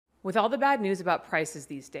With all the bad news about prices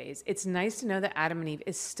these days, it's nice to know that Adam and Eve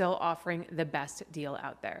is still offering the best deal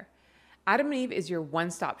out there. Adam and Eve is your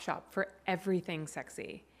one-stop shop for everything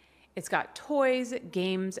sexy. It's got toys,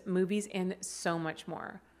 games, movies, and so much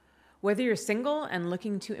more. Whether you're single and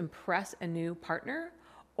looking to impress a new partner,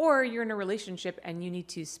 or you're in a relationship and you need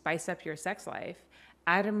to spice up your sex life,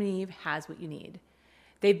 Adam and Eve has what you need.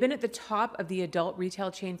 They've been at the top of the adult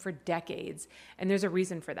retail chain for decades, and there's a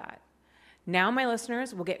reason for that. Now my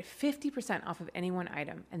listeners will get 50% off of any one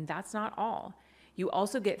item, and that's not all. You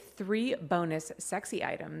also get 3 bonus sexy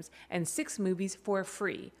items and 6 movies for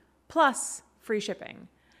free, plus free shipping.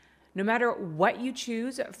 No matter what you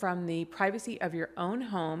choose from the privacy of your own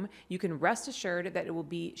home, you can rest assured that it will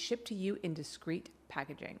be shipped to you in discreet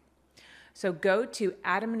packaging. So go to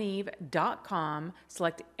adamandeve.com,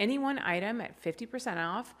 select any one item at 50%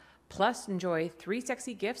 off, plus enjoy 3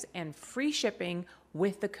 sexy gifts and free shipping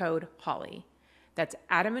with the code HOLLY. That's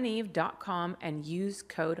adamandeve.com and use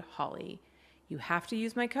code HOLLY. You have to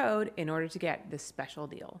use my code in order to get this special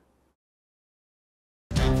deal.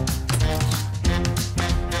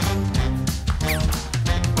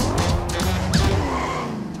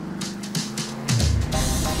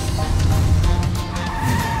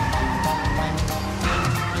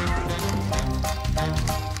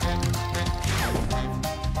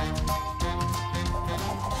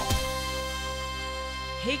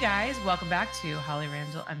 Hey guys, welcome back to Holly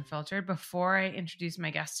Randall Unfiltered. Before I introduce my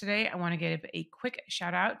guest today, I want to give a quick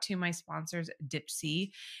shout out to my sponsors,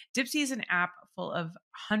 Dipsea. Dipsea is an app full of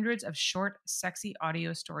hundreds of short, sexy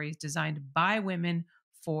audio stories designed by women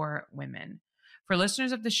for women. For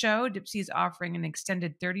listeners of the show, Dipsea is offering an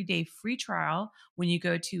extended 30-day free trial when you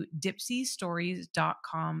go to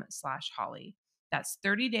dipseastories.com/Holly. That's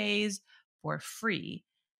 30 days for free.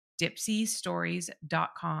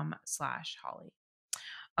 dipseastories.com/Holly.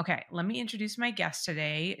 Okay, let me introduce my guest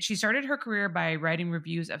today. She started her career by writing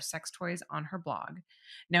reviews of sex toys on her blog.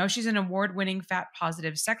 Now she's an award-winning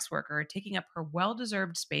fat-positive sex worker, taking up her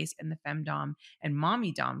well-deserved space in the femdom and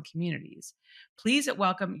mommy-dom communities. Please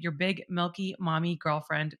welcome your big, milky mommy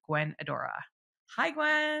girlfriend, Gwen Adora. Hi,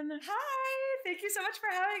 Gwen. Hi, thank you so much for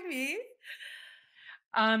having me.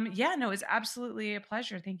 Yeah, no, it's absolutely a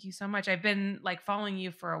pleasure. Thank you so much. I've been like following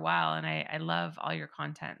you for a while and I love all your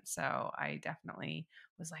content. So I definitely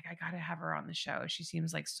was like, I gotta have her on the show. She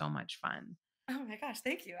seems like so much fun. Oh my gosh,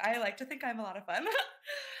 thank you. I like to think I'm a lot of fun.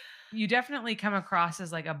 You definitely come across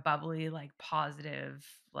as like a bubbly, like positive,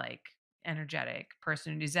 like energetic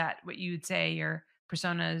person. Is that what you'd say your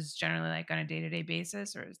persona is generally like on a day-to-day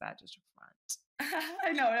basis, or is that just a front?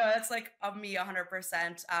 I know, no, that's like me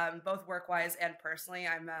 100%, both work-wise and personally.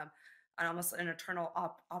 I'm almost an eternal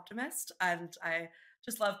optimist, and I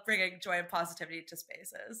just love bringing joy and positivity to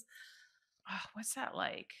spaces. Oh, what's that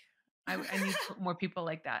like? I need more people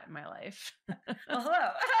like that in my life. Well, hello.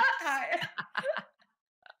 Hi.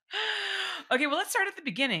 Okay, well, let's start at the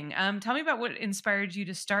beginning. Tell me about what inspired you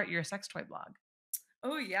to start your sex toy blog.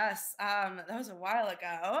 Oh yes, that was a while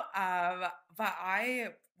ago. But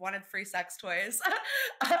I wanted free sex toys,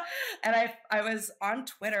 and I was on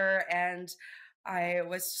Twitter, and I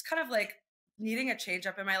was just kind of like needing a change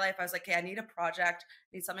up in my life. I was like, okay, I need a project,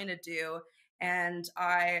 need something to do, and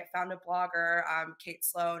I found a blogger, Kate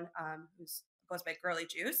Sloan, who's goes by Girly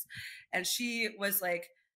Juice, and she was like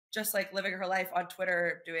just like living her life on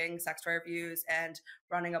Twitter, doing sex toy reviews and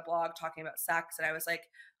running a blog talking about sex, and I was like,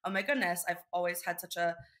 oh my goodness, I've always had such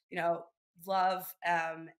a, love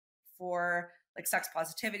for like sex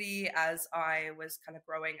positivity as I was kind of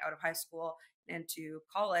growing out of high school into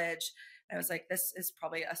college. And I was like, this is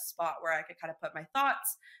probably a spot where I could kind of put my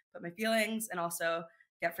thoughts, put my feelings, and also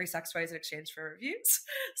get free sex toys in exchange for reviews.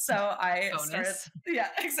 So I started, Bonus. yeah,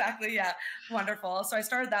 exactly. Yeah. Wonderful. So I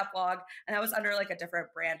started that blog, and that was under like a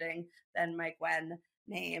different branding than my Gwen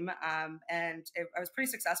name. I was pretty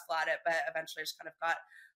successful at it, but eventually I just kind of got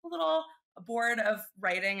a little bored of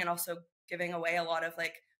writing and also giving away a lot of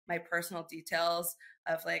like my personal details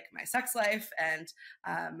of like my sex life and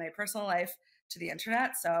my personal life to the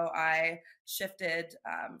internet. So I shifted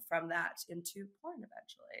from that into porn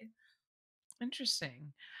eventually.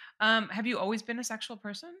 Interesting. Have you always been a sexual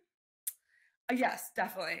person? Yes,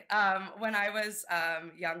 definitely. When I was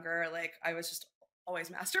younger, like I was just always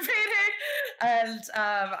masturbating, and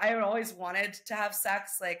I had always wanted to have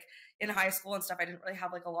sex. Like in high school and stuff, I didn't really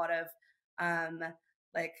have like a lot of um,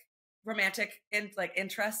 like romantic like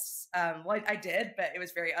interests. Well, I did, but it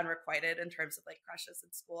was very unrequited in terms of like crushes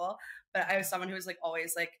in school. But I was someone who was like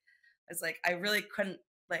always like, I was like I really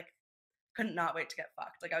like couldn't not wait to get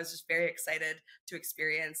fucked. Like I was just very excited to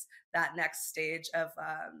experience that next stage of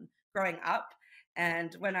growing up.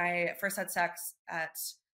 And when I first had sex at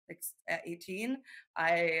at 18,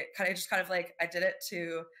 I kind of like, I did it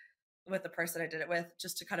with the person I did it with,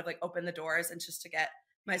 just to kind of like open the doors and just to get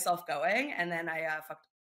myself going. And then I fucked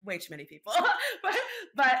way too many people,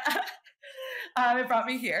 but it brought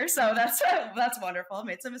me here. So that's wonderful.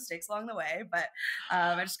 Made some mistakes along the way, but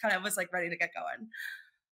I just kind of was like ready to get going.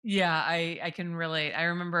 Yeah, I can relate. I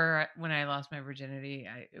remember when I lost my virginity,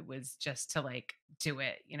 it was just to like do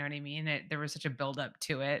it. You know what I mean? There was such a build up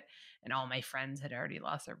to it, and all my friends had already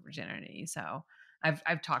lost their virginity. So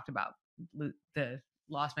I've talked about the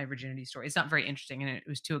lost my virginity story. It's not very interesting, and it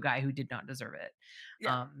was to a guy who did not deserve it.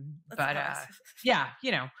 Yeah, that's But gross.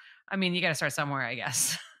 yeah, I mean, you got to start somewhere, I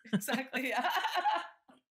guess. Exactly. Yeah.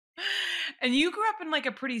 And you grew up in like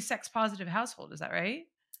a pretty sex positive household, is that right?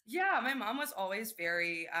 Yeah, my mom was always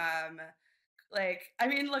very like, I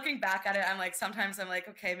mean, looking back at it, I'm like, sometimes I'm like,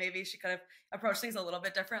 okay, maybe she could have approached things a little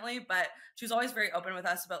bit differently, but she was always very open with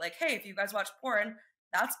us about like, hey, if you guys watch porn,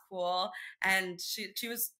 that's cool. And she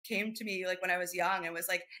came to me like when I was young and was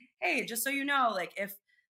like, hey, just so you know, like if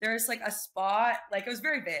there's like a spot, like it was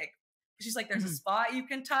very vague. She's like, there's a Mhm. spot you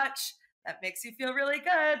can touch that makes you feel really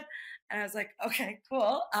good. And I was like, okay,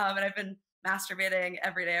 cool. And I've been masturbating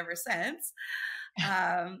every day ever since.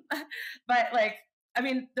 Um, but like, I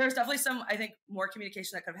mean, there's definitely some, I think, more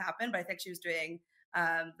communication that could have happened, but I think she was doing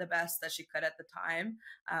the best that she could at the time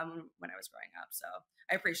when I was growing up. So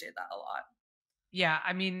I appreciate that a lot. Yeah,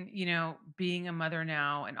 I mean, being a mother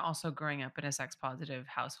now and also growing up in a sex positive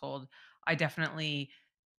household, I definitely,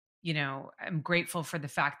 am grateful for the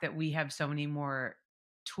fact that we have so many more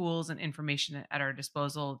tools and information at our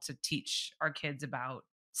disposal to teach our kids about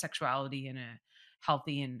sexuality in a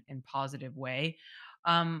healthy and positive way.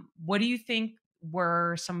 What do you think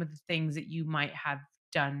were some of the things that you might have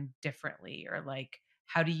done differently, or like,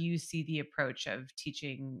 how do you see the approach of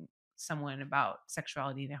teaching someone about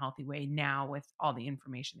sexuality in a healthy way now with all the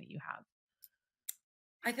information that you have?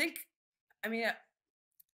 I think, I mean,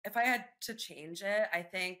 if I had to change it, I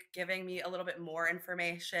think giving me a little bit more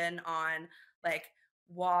information on like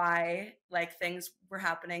why like things were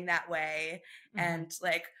happening that way Mhm. and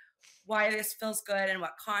like why this feels good and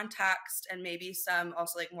what context, and maybe some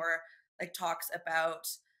also like more like talks about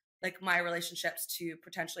like my relationships to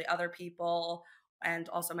potentially other people, and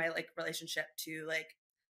also my like relationship to like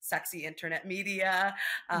sexy internet media.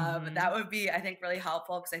 That Mhm. would be, I think, really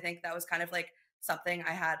helpful, because I think that was kind of like something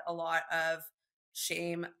I had a lot of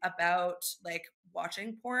shame about, like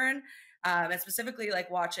watching porn, and specifically like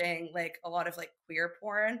watching like a lot of like queer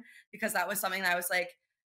porn, because that was something that I was like,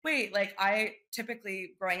 wait, like I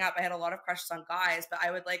typically growing up, I had a lot of crushes on guys, but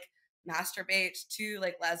I would like masturbate to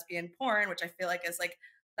like lesbian porn, which I feel like is like,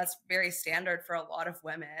 that's very standard for a lot of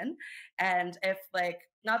women. And if like,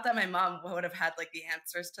 not that my mom would have had like the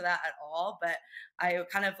answers to that at all, but I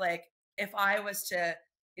kind of like, if I was to,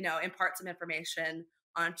 impart some information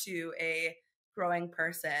onto a growing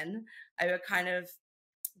person, I would kind of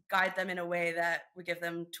guide them in a way that would give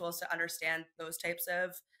them tools to understand those types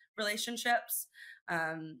of relationships.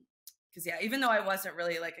 Because yeah, even though I wasn't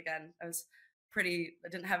really like, again, I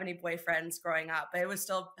didn't have any boyfriends growing up, but it would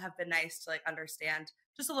still have been nice to like understand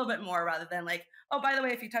just a little bit more, rather than like, oh, by the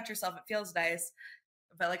way, if you touch yourself, it feels nice,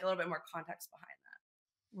 but like a little bit more context behind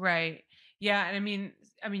Right. Yeah, and I mean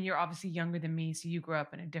you're obviously younger than me, so you grew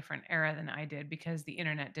up in a different era than I did because the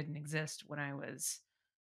internet didn't exist when I was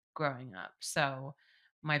growing up. So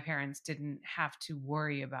my parents didn't have to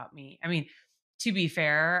worry about me. I mean, to be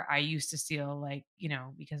fair, I used to steal like,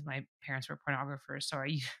 because my parents were pornographers, so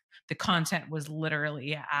the content was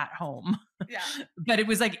literally at home. that. Yeah. But it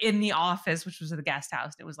was like in the office, which was the guest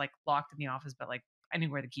house. And it was like locked in the office, but like I knew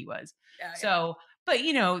where the key was. Yeah. Yeah. So, but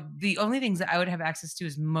the only things that I would have access to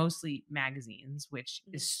is mostly magazines, which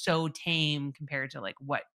Mhm. is so tame compared to like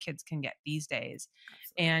what kids can get these days.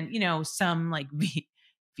 And, Absolutely. some like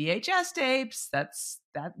VHS tapes. That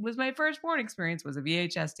was my first porn experience, was a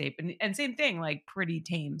VHS tape. And same thing, like pretty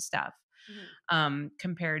tame stuff. Mhm.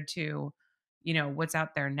 Compared to, what's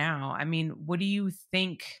out there now. I mean, what do you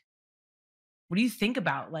think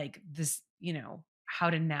about like this, how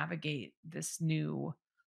to navigate this new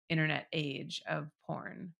internet age of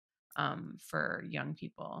porn for young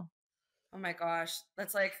people? Oh my gosh,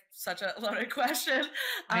 that's like such a loaded question.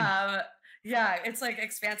 I know. Um, yeah, it's like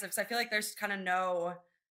expansive, because I feel like there's kind of no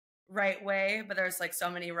right way, but there's like so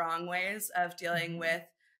many wrong ways of dealing Mhm. with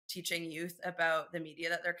teaching youth about the media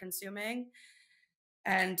that they're consuming.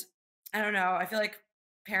 And I don't know, I feel like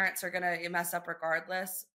parents are gonna mess up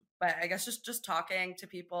regardless. But I guess just talking to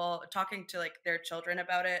people, talking to like their children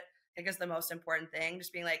about it, I think is the most important thing.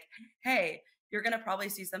 Just being like, hey, you're gonna probably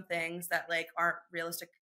see some things that like aren't realistic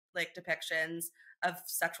like depictions of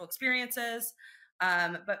sexual experiences.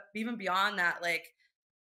 But even beyond that, like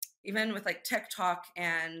even with like TikTok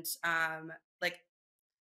and like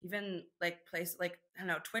even like place like I don't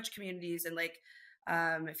know Twitch communities and like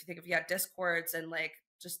if you think of discords and like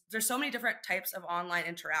just there's so many different types of online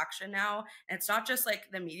interaction now, and it's not just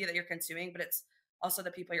like the media that you're consuming, but it's also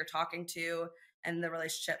the people you're talking to and the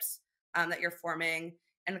relationships that you're forming.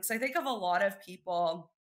 And because I think of a lot of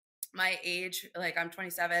people my age, like I'm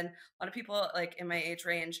 27, a lot of people like in my age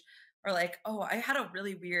range are like, oh, I had a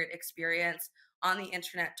really weird experience on the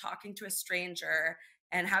internet talking to a stranger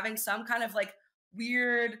and having some kind of like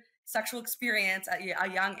weird sexual experience at a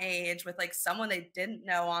young age with like someone they didn't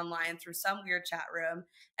know online through some weird chat room.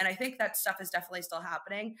 And I think that stuff is definitely still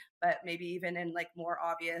happening, but maybe even in like more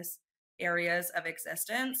obvious areas of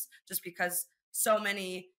existence, just because so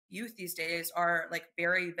many youth these days are like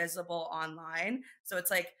very visible online. So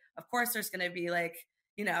it's like, of course, there's going to be like,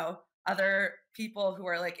 other people who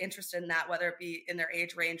are like interested in that, whether it be in their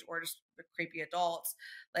age range or just creepy adults.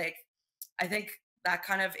 Like, I think that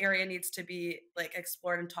kind of area needs to be like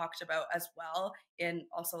explored and talked about as well, in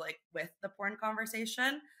also like with the porn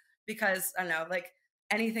conversation, because I don't know, like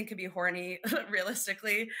anything can be horny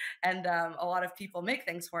realistically, and a lot of people make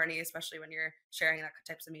things horny, especially when you're sharing that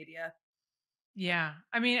types of media. Yeah.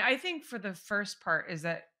 I mean, I think for the first part is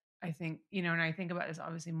that I think, and I think about this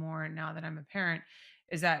obviously more now that I'm a parent,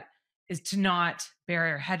 is that is to not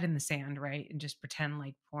bury our head in the sand, right? And just pretend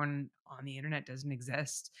like porn on the internet doesn't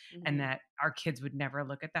exist and Hmm. that our kids would never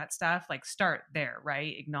look at that stuff. Like start there,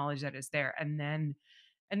 right? Acknowledge that it's there. And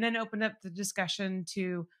then open up the discussion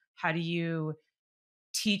to how do you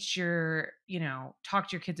teach talk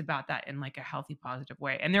to your kids about that in like a healthy positive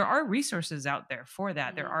way. And there are resources out there for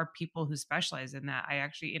that. There Hmm. are people who specialize in that. I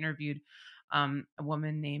actually interviewed a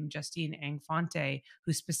woman named Justine Angfonte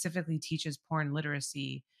who specifically teaches porn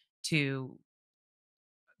literacy to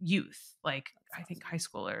youth, like That's I think high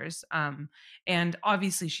awesome. schoolers. And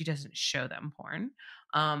obviously she doesn't show them porn,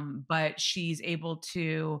 but she's able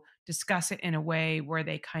to discuss it in a way where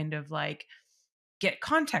they kind of like get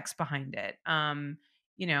context behind it, and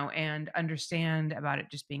understand about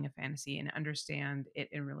it just being a fantasy and understand it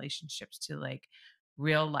in relationships to like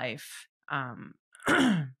real life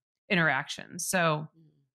interactions. So Mm.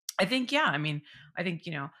 I think, yeah, I mean, I think,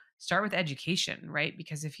 start with education, right?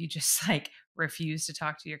 Because if you just like refuse to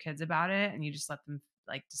talk to your kids about it and you just let them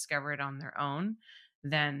like discover it on their own,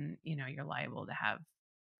 then, you're liable to have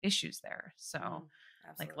issues there. So Mm.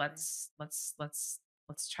 like Absolutely.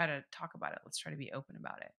 let's try to talk about it. Let's try to be open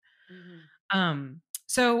about it. Hmm.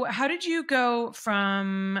 So how did you go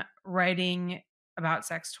from writing about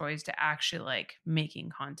sex toys to actually like making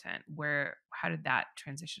content? How did that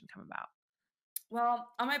transition come about? Well,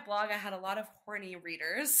 on my blog, I had a lot of horny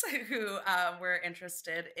readers who were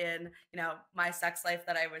interested in, my sex life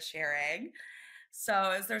that I was sharing.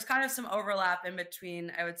 So there's kind of some overlap in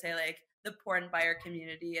between, I would say, like the porn buyer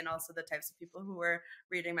community and also the types of people who were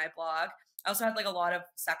reading my blog. I also had like a lot of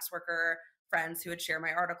sex worker friends who would share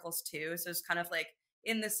my articles too. So it's kind of like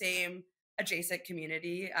in the same adjacent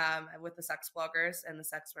community with the sex bloggers and the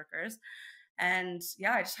sex workers. And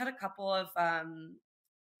yeah, I just had a couple of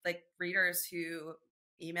like readers who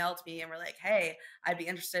emailed me and were like, "Hey, I'd be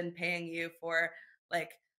interested in paying you for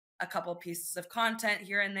like a couple pieces of content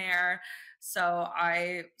here and there." So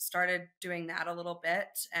I started doing that a little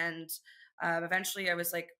bit, and eventually I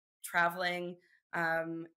was like traveling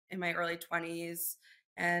in my early 20s.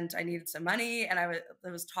 And I needed some money, and I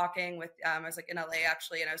was talking with I was like in LA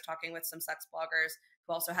actually, and I was talking with some sex bloggers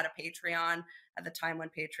who also had a Patreon at the time when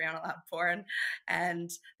Patreon allowed porn,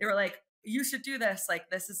 and they were like, you should do this. Like,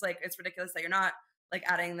 this is like, it's ridiculous that you're not like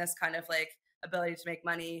adding this kind of like ability to make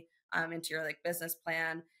money into your like business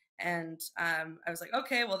plan. And I was like,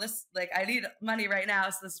 okay, well, this like, I need money right now.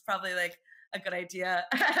 So this is probably like a good idea.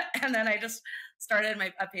 And then I just started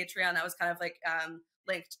a Patreon that was kind of like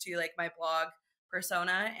linked to like my blog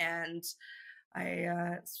persona. And I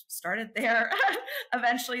started there.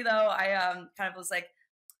 Eventually, though, I kind of was like,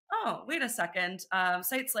 oh, wait a second.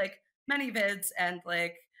 Sites like ManyVids and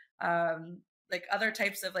like other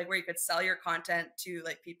types of like where you could sell your content to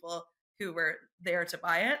like people who were there to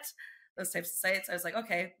buy it. Those types of sites. I was like,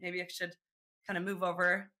 okay, maybe I should kind of move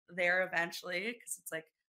over there eventually because it's like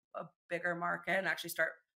a bigger market and actually start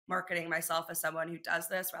marketing myself as someone who does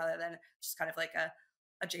this rather than just kind of like a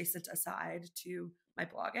adjacent aside to my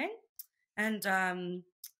blogging. And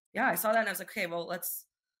yeah, I saw that and I was like, okay, well, let's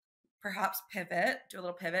perhaps do a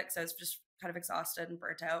little pivot because I was just kind of exhausted and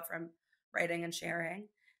burnt out from writing and sharing.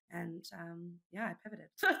 And yeah, I pivoted.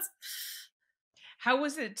 How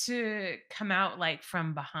was it to come out like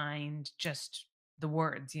from behind just the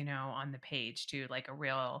words, on the page to like a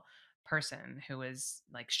real person who is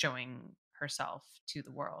like showing herself to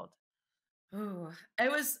the world? Ooh,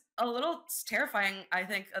 it was a little terrifying, I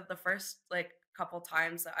think, of the first like couple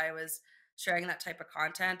times that I was sharing that type of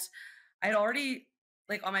content. I'd already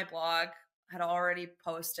like on my blog had already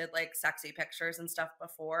posted like sexy pictures and stuff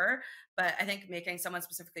before, but I think making someone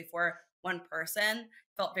specifically for one person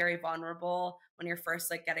felt very vulnerable when you're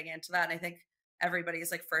first like getting into that. And I think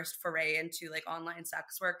everybody's like first foray into like online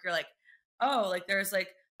sex work, you're like, oh, like there's like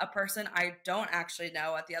a person I don't actually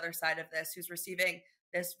know at the other side of this who's receiving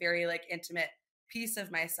this very like intimate piece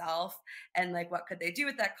of myself, and like what could they do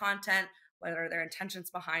with that content, what are their intentions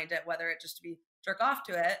behind it, whether it just to be jerk off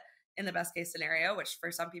to it in the best case scenario, which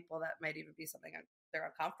for some people that might even be something they're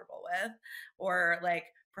uncomfortable with, or like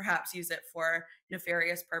perhaps use it for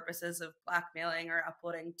nefarious purposes of blackmailing or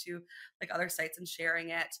uploading to like other sites and sharing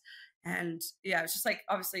it. And yeah, it's just like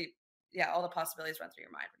obviously, yeah, all the possibilities run through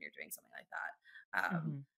your mind when you're doing something like that.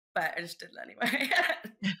 Mhm. But I just did it anyway.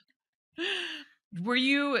 Were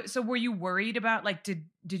you worried about like did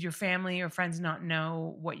your family or friends not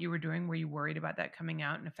know what you were doing? Were you worried about that coming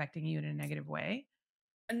out and affecting you in a negative way?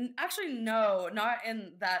 And actually, no, not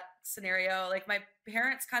in that scenario. Like my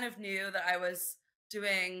parents kind of knew that I was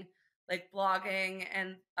doing like blogging,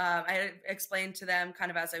 and I explained to them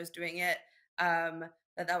kind of as I was doing it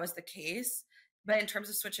that that was the case. But in terms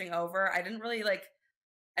of switching over, I didn't really like.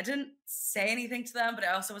 I didn't say anything to them, but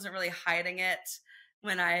I also wasn't really hiding it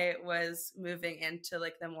when I was moving into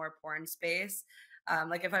like the more porn space.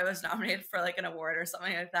 Like if I was nominated for like an award or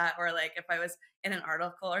something like that, or like if I was in an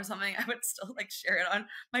article or something, I would still like share it on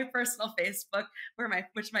my personal Facebook where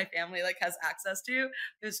which my family like has access to.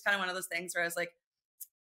 It was kind of one of those things where I was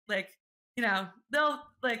like, you know, they'll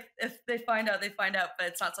like if they find out, they find out, but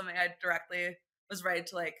it's not something I directly was ready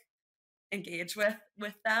to like engage with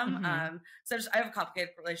them. Mhm. So I have a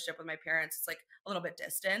complicated relationship with my parents. It's like a little bit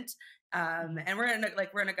distant. Mhm. And we're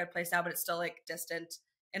in a good place now, but it's still like distant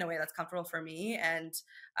in a way that's comfortable for me. And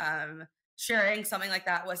sharing something like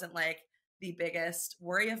that wasn't like the biggest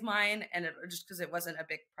worry of mine, and just because it wasn't a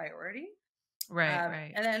big priority. Right,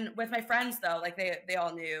 right. And then with my friends though, like they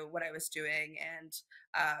all knew what I was doing, and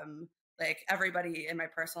like everybody in my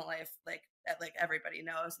personal life, like everybody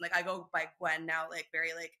knows. And like I go by Gwen now, like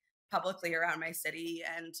very like publicly around my city,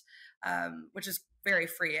 and which is very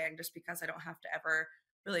freeing, just because I don't have to ever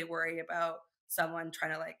really worry about someone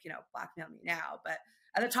trying to like blackmail me now. But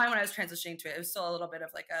at the time when I was transitioning to it, it was still a little bit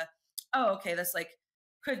of like a, oh okay, this like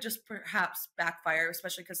could just perhaps backfire,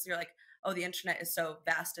 especially because you're like, oh, the internet is so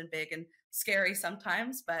vast and big and scary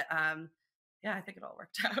sometimes. But yeah, I think it all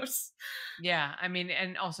worked out. Yeah, I mean,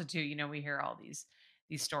 and also too, we hear all these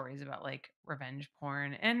stories about like revenge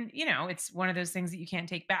porn, and it's one of those things that you can't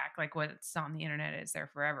take back. Like what's on the internet is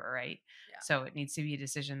there forever, right? Yeah, So it needs to be a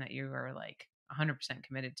decision that you are like 100%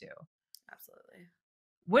 committed to. absolutely.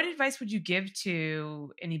 What advice would you give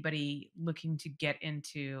to anybody looking to get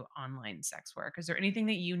into online sex work? Is there anything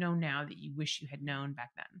that you know now that you wish you had known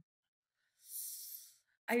back then?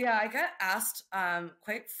 Yeah, I get asked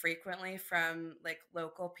quite frequently from like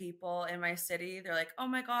local people in my city. They're like, "Oh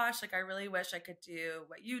my gosh, like I really wish I could do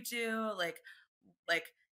what you do. Like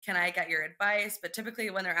can I get your advice?" But typically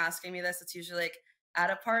when they're asking me this, it's usually like at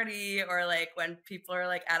a party, or like when people are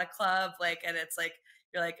like at a club, like, and it's like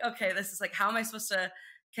you're like, "Okay, this is like how am I supposed to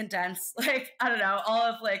condense like I don't know, all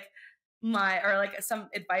of like my or like some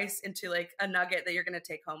advice into like a nugget that you're going to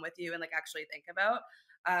take home with you and like actually think about."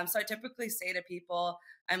 So I typically say to people,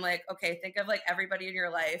 I'm like, okay, think of like everybody in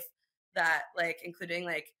your life that like, including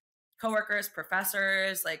like coworkers,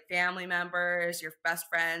 professors, like family members, your best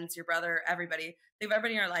friends, your brother, everybody. Think of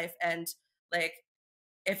everybody in your life, and like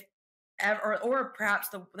if or perhaps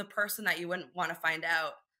the person that you wouldn't want to find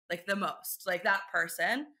out like the most, like that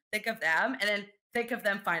person, think of them, and then think of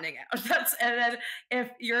them finding out. And then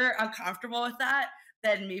if you're uncomfortable with that,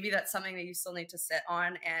 then maybe that's something that you still need to sit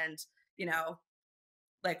on and you know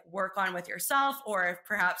like work on with yourself, or if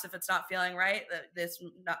perhaps if it's not feeling right, that this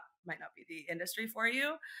might not be the industry for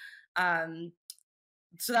you. um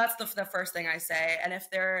so that's the first thing I say. And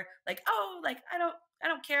if they're like, oh, like I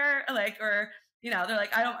don't care, like, or they're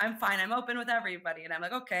like, I'm fine, I'm open with everybody, and I'm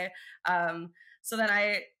like, okay. So then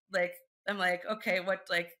I'm like, okay, what,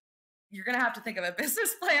 like, you're gonna have to think of a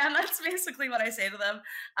business plan. That's basically what I say to them.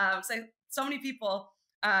 So many people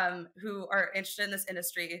who are interested in this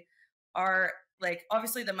industry are like,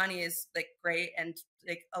 obviously the money is like great and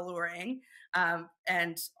like alluring,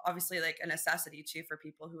 and obviously like a necessity too for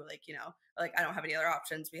people who like like, I don't have any other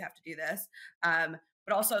options, we have to do this.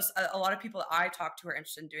 But also a lot of people that I talk to are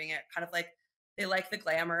interested in doing it kind of like, they like the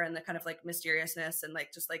glamour and the kind of like mysteriousness and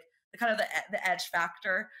like just like kind of the edge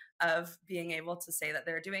factor of being able to say that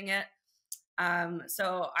they're doing it.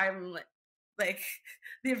 So I'm like,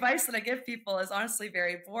 the advice that I give people is honestly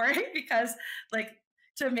very boring because like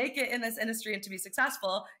to make it in this industry and to be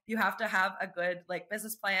successful, you have to have a good like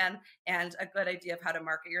business plan and a good idea of how to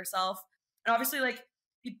market yourself. And obviously, like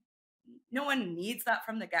you, no one needs that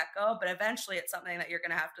from the get-go, but eventually it's something that you're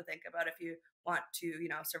going to have to think about if you want to,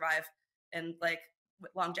 survive and like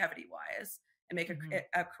longevity wise and make Mm-hmm.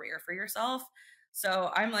 a career for yourself.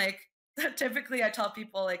 So I'm like, typically I tell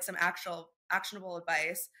people like some actionable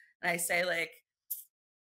advice, and I say like,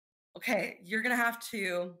 okay, you're going to have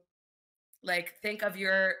to like think of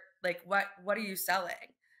your like what are you selling?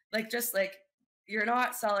 Like just like you're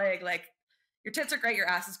not selling like your tits are great, your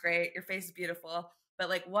ass is great, your face is beautiful, but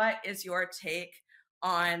like what is your take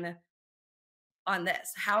on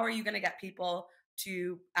this? How are you going to get people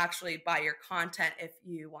to actually buy your content if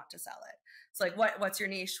you want to sell it? So like what's your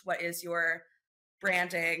niche? What is your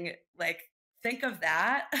branding? Like think of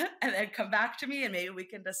that and then come back to me and maybe we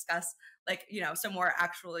can discuss like, some more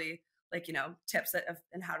actually like, tips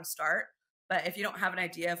and how to start. But if you don't have an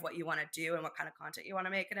idea of what you want to do and what kind of content you want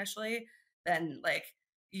to make initially, then like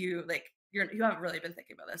you haven't really been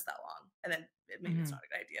thinking about this that long. And then maybe it's Mm-hmm. not a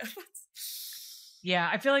good idea. Yeah,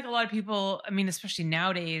 I feel like a lot of people, I mean, especially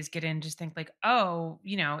nowadays, get in just think like, oh,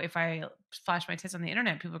 if I flash my tits on the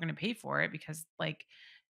internet, people are going to pay for it because like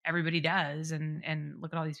everybody does, and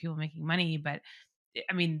look at all these people making money. But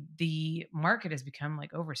I mean, the market has become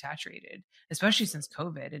like oversaturated, especially since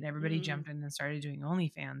Absolutely. COVID, and everybody Mm-hmm. jumped in and started doing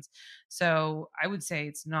OnlyFans. So I would say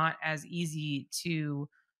it's not as easy to,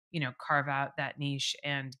 carve out that niche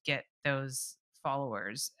and get those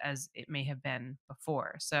followers as it may have been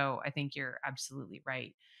before. So I think you're absolutely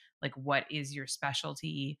right. Like, what is your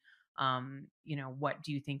specialty? What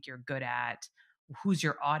do you think you're good at? Who's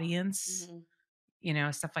your audience?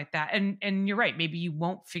 Mm-hmm. Stuff like that. And you're right. Maybe you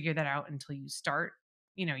won't figure that out until you start,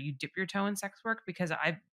 you dip your toe in sex work, because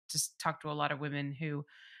I've just talked to a lot of women who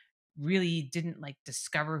really didn't like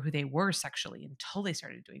discover who they were sexually until they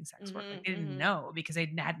started doing sex work. Like Mm-hmm. they didn't Mm-hmm. know because they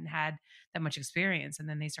hadn't had that much experience. And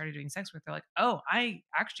then they started doing sex work. They're like, oh, I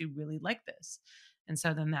actually really like this. And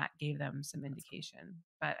so then that gave them some That's cool. indication.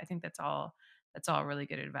 But I think that's all really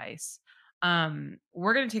good advice.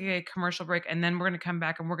 We're going to take a commercial break, and then we're going to come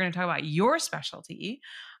back and we're going to talk about your specialty,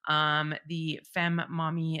 the femme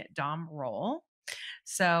mommy dom role.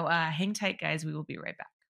 So hang tight, guys. We will be right back.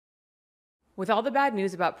 With all the bad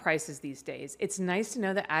news about prices these days, it's nice to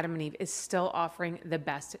know that Adam and Eve is still offering the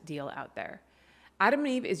best deal out there. Adam and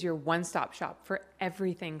Eve is your one-stop shop for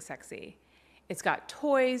everything sexy. It's got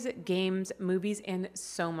toys, games, movies, and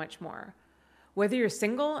so much more. Whether you're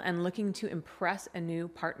single and looking to impress a new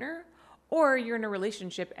partner, or you're in a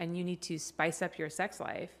relationship and you need to spice up your sex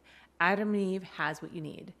life, Adam and Eve has what you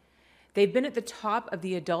need. They've been at the top of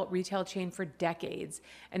the adult retail chain for decades,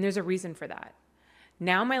 and there's a reason for that.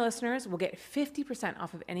 Now, my listeners will get 50%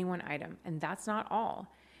 off of any one item, and that's not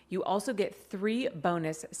all. You also get 3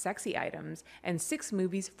 bonus sexy items and 6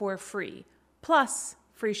 movies for free, plus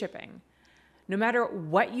free shipping. No matter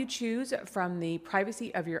what you choose from the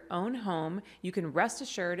privacy of your own home, you can rest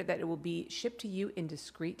assured that it will be shipped to you in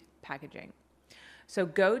discreet packaging. So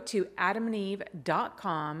go to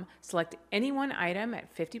adamandeve.com, select any one item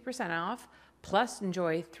at 50% off, plus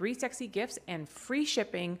enjoy 3 sexy gifts and free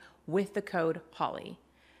shipping with the code HOLLY.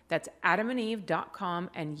 That's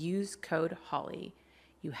adamandeve.com and use code HOLLY.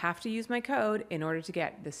 You have to use my code in order to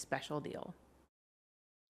get this special deal.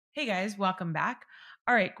 Hey guys, welcome back.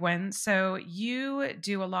 All right, Gwen. So you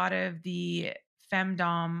do a lot of the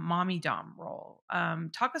femdom, mommy dom role.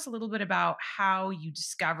 Talk us a little bit about how you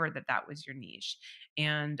discovered that was your niche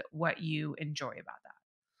and what you enjoy about that.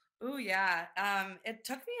 Oh yeah. It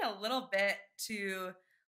took me a little bit to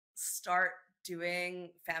start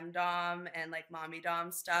doing femdom and like mommy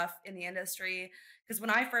dom stuff in the industry, because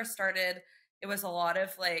when I first started, it was a lot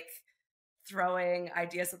of like throwing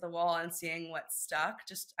ideas at the wall and seeing what stuck.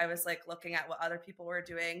 Just I was like looking at what other people were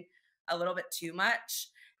doing a little bit too much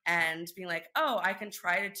and being like, oh, I can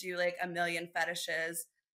try to do like a million fetishes,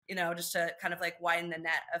 just to kind of like widen the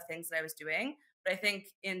net of things that I was doing. But I think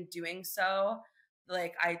in doing so,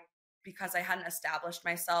 like because I hadn't established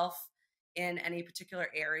myself in any particular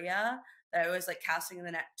area, that I was like casting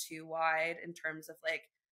the net too wide in terms of like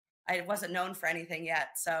I wasn't known for anything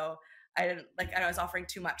yet. So I didn't like, I was offering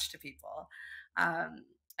too much to people. Um,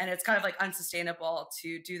 and it's kind of like unsustainable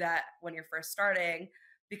to do that when you're first starting,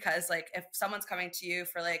 because like if someone's coming to you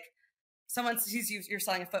for like, someone sees you're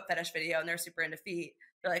selling a foot fetish video and they're super into feet,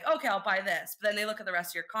 they're like, okay, I'll buy this. But then they look at the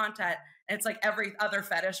rest of your content and it's like every other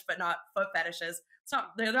fetish, but not foot fetishes.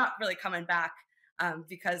 They're not really coming back.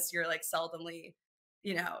 because you're like seldomly,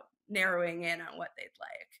 you know, narrowing in on what they'd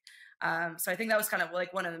like. So I think that was kind of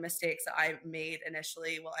like one of the mistakes that I made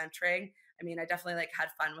initially while entering. I mean, I definitely like had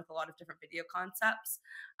fun with a lot of different video concepts.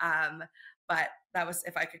 Um, but that was,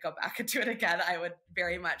 if I could go back and do it again, I would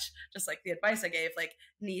very much just like the advice I gave, like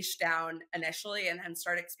niche down initially and then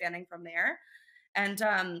start expanding from there. And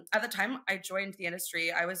at the time I joined the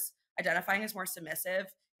industry, I was identifying as more submissive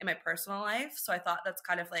in my personal life. So I thought that's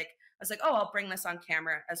kind of like, I was like, oh, I'll bring this on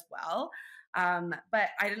camera as well. But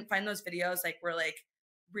I didn't find those videos like were like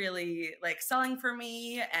really like selling for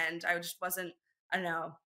me. And I just wasn't, I don't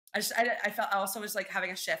know. I felt I also was like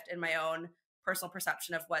having a shift in my own personal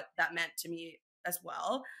perception of what that meant to me as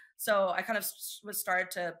well. So I kind of was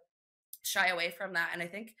started to shy away from that. And I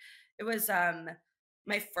think it was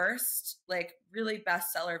my first like really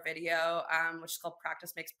bestseller video, which is called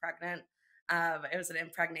Practice Makes Pregnant. It was an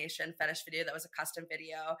impregnation fetish video that was a custom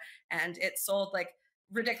video, and it sold like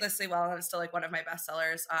ridiculously well, and it's still like one of my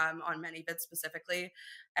bestsellers on ManyVids specifically.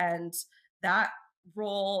 And that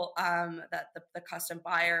role that the custom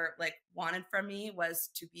buyer like wanted from me was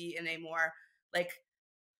to be in a more like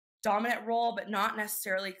dominant role, but not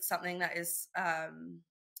necessarily something that is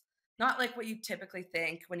not like what you typically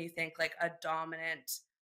think when you think like a dominant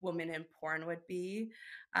woman in porn would be.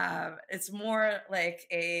 It's more like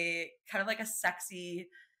a kind of like a sexy,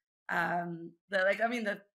 the like, I mean,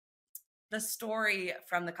 the story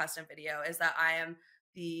from the custom video is that I am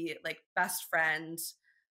the like best friend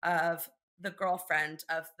of the girlfriend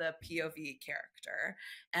of the POV character,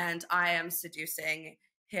 and I am seducing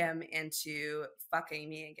him into fucking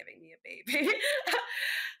me and giving me a baby.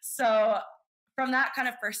 So from that kind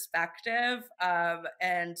of perspective,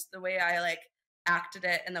 and the way I like acted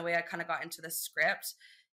it and the way I kind of got into the script,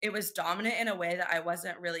 it was dominant in a way that I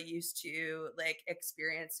wasn't really used to like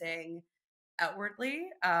experiencing outwardly.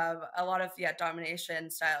 A lot of domination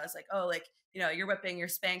style is like, oh, like, you know, you're whipping, you're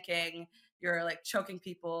spanking, you're like choking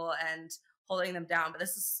people and holding them down. But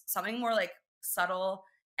this is something more like subtle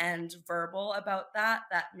and verbal about that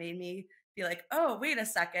made me be like, oh, wait a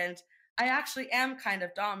second, I actually am kind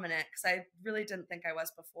of dominant, because I really didn't think I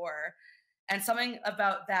was before. And something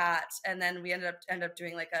about that, and then we ended up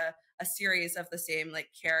doing like a series of the same like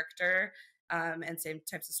character, and same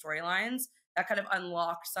types of storylines that kind of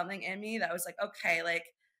unlocked something in me that was like, okay, like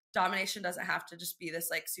domination doesn't have to just be this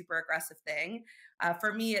like super aggressive thing.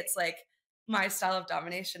 For me, it's like my style of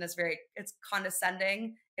domination is it's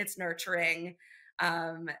condescending, it's nurturing,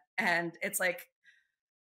 and it's like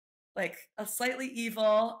a slightly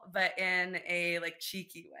evil, but in a like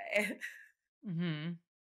cheeky way. Hmm.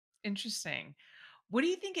 Interesting. What do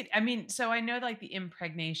you think I mean, so I know like the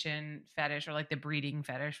impregnation fetish or like the breeding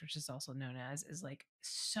fetish, which is also known as, is like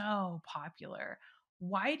so popular.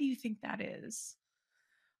 Why do you think that is?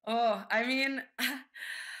 Oh, I mean,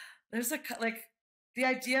 there's like the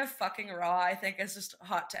idea of fucking raw, I think, is just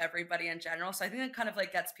hot to everybody in general. So I think it kind of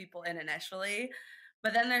like gets people in initially.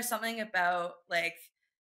 But then there's something about like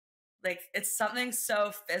it's something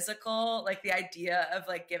so physical, like the idea of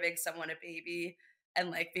like giving someone a baby and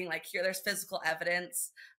like being like, here, there's physical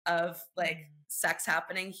evidence of like Mm. sex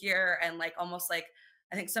happening here, and like almost like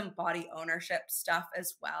I think some body ownership stuff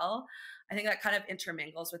as well. I think that kind of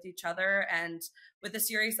intermingles with each other. And with the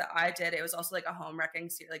series that I did, it was also like a home wrecking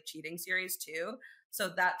like cheating series too. So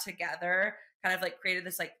that together kind of like created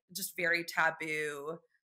this like just very taboo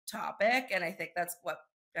topic. And I think that's what,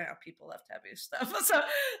 I know, people love taboo stuff. So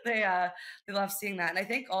they love seeing that. And I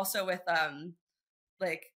think also with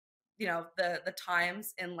like, you know, the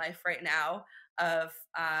times in life right now of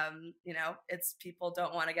you know, it's people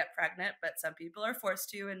don't want to get pregnant, but some people are forced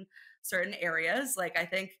to in certain areas. Like I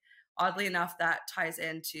think oddly enough that ties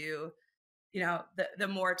into, you know, the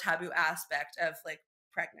more taboo aspect of like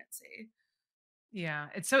pregnancy. Yeah,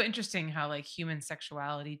 it's so interesting how like human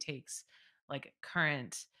sexuality takes like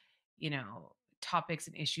current, topics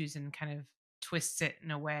and issues and kind of twists it in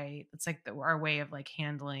a way. It's like our way of like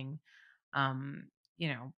handling um, you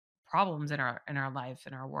know, problems in our life,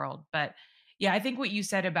 in our world. But yeah, I think what you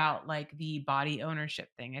said about like the body ownership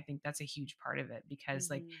thing, I think that's a huge part of it because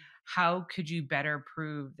like Hmm. how could you better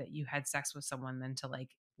prove that you had sex with someone than to like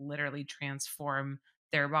literally transform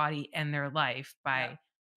their body and their life Yeah. by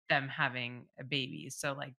them having a baby.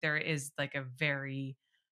 So like there is like a very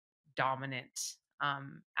dominant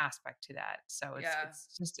aspect to that. So Yeah.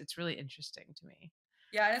 it's just it's really interesting to me.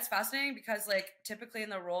 Yeah, and it's fascinating because like typically in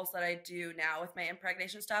the roles that I do now with my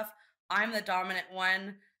impregnation stuff, I'm the dominant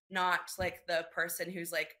one, not like the person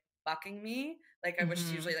who's like fucking me, like which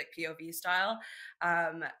is Mhm. usually like POV style.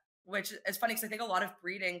 Um, which is funny because I think a lot of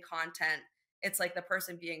breeding content, it's like the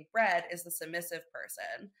person being bred is the submissive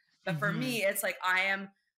person. But for me, it's like I am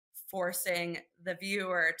forcing the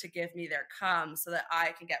viewer to give me their cum so that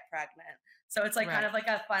I can get pregnant. So it's like kind of like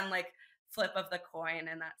a fun like flip of the coin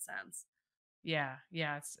in that sense. Yeah,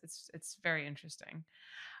 yeah, it's very interesting.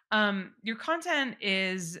 Your content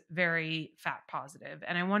is very fat positive,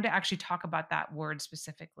 and I wanted to actually talk about that word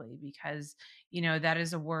specifically because that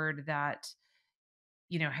is a word that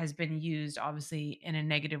has been used obviously in a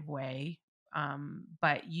negative way.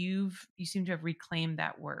 But you seem to have reclaimed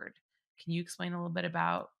that word. Can you explain a little bit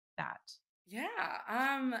about that?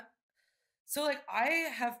 Yeah. So like I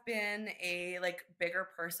have been a like bigger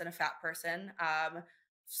person, a fat person,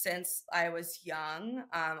 since I was young.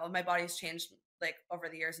 My body's changed like over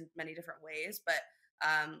the years in many different ways, but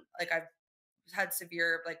like I've had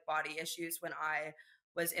severe like body issues when I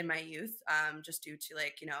was in my youth, just due to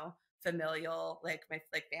like, familial, like my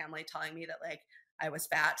like family telling me that like I was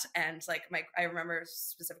fat. And like I remember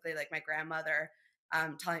specifically like my grandmother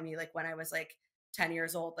telling me like when I was like 10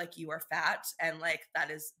 years old, like you are fat and like that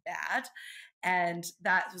is bad. And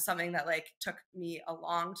that was something that like took me a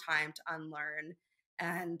long time to unlearn.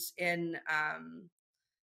 And in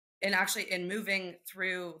actually in moving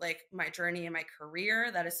through like my journey in my career,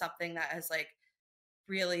 that is something that has like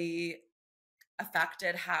really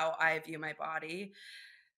affected how I view my body.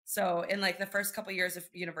 So in like the first couple years of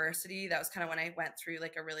university, that was kind of when I went through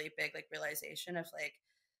like a really big like realization of like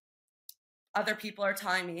other people are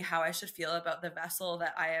telling me how I should feel about the vessel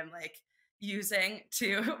that I am like using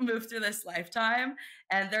to move through this lifetime.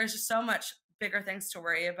 And there's just so much bigger things to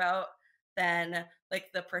worry about than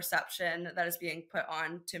like the perception that is being put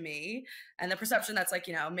on to me, and the perception that's like,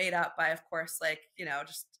 made up by, of course, like,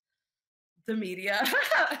 just the media,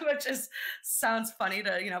 which is sounds funny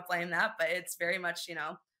to, blame that, but it's very much,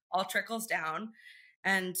 all trickles down.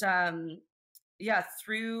 And yeah,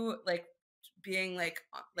 through like being like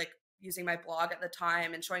using my blog at the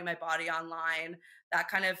time and showing my body online, that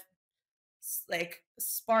kind of like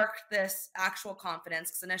sparked this actual confidence,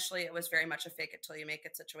 because initially it was very much a fake it till you make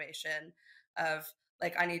it situation of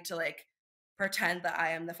like I need to like pretend that I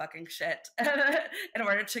am the fucking shit in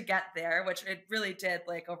order to get there, which it really did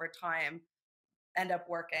like over time end up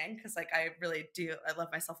working, because like I really do, I love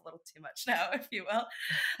myself a little too much now, if you will.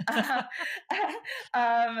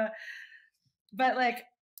 um but like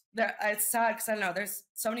it's sad because I don't know, there's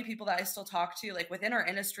so many people that I still talk to like within our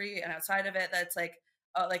industry and outside of it that's like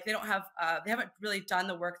they don't have they haven't really done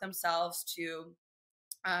the work themselves to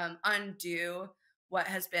undo what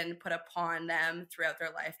has been put upon them throughout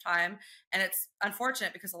their lifetime. And it's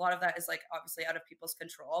unfortunate because a lot of that is like obviously out of people's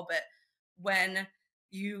control, but when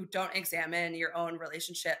you don't examine your own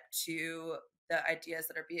relationship to the ideas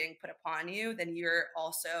that are being put upon you, then you're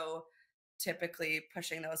also typically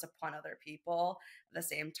pushing those upon other people at the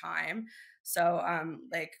same time. So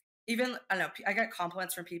like even I don't know, I get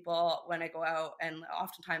compliments from people when I go out, and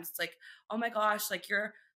oftentimes it's like, oh my gosh, like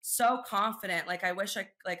you're so confident, like I wish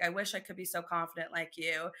I could be so confident like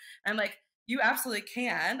you. And I'm like, you absolutely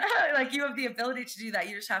can. Like you have the ability to do that,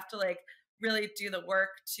 you just have to like really do the work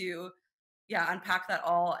to yeah unpack that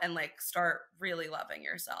all and like start really loving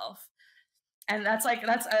yourself. And I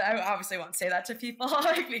obviously won't say that to people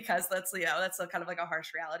like because that's a kind of like a harsh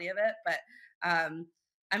reality of it. But I'm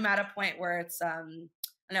at a point where it's I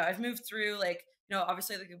know I've moved through like,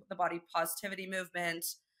 obviously the body positivity movement,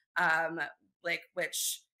 like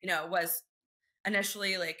which, was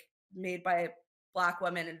initially like made by Black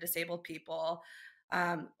women and disabled people.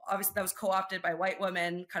 Obviously that was co-opted by white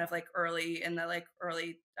women kind of like early in the like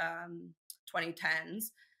early 2010s.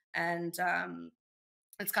 And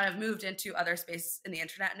it's kind of moved into other spaces in the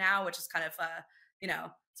internet now, which is kind of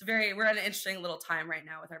we're at an interesting little time right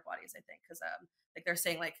now with our bodies, I think, because like they're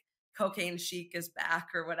saying like cocaine chic is back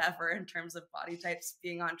or whatever in terms of body types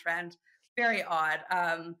being on trend. Very odd.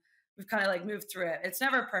 We've kind of like moved through it. It's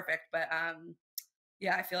never perfect, but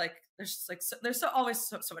yeah, I feel like there's just like always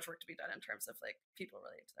so much work to be done in terms of like people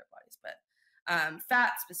relating to their bodies. But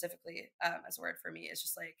fat specifically as a word for me is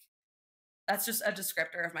just like that's just a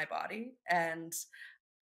descriptor of my body. And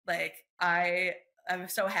like I'm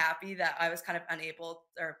so happy that I was kind of unable,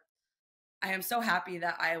 or I am so happy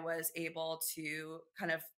that I was able to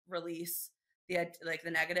kind of release the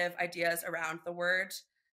negative ideas around the word,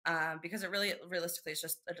 because it really realistically is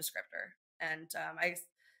just a descriptor. And I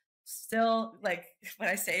still like when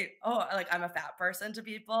I say, oh, like I'm a fat person to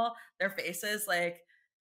people, their faces like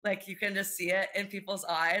you can just see it in people's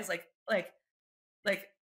eyes, like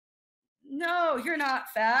no, you're not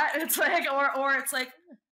fat. It's like, or it's like,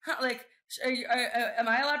 huh, like, am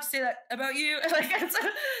I allowed to say that about you? Like, it's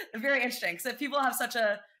very interesting because people have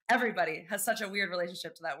everybody has such a weird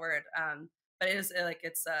relationship to that word. But it is like,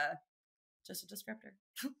 it's just a descriptor.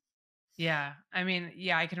 Yeah. I mean,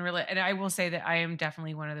 yeah, I can relate. And I will say that I am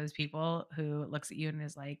definitely one of those people who looks at you and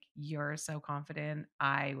is like, you're so confident.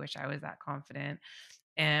 I wish I was that confident.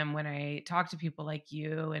 And when I talk to people like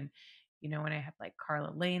you and, when I have like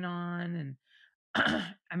Carla Lane on and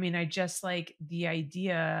I mean, I just like the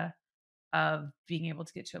idea of being able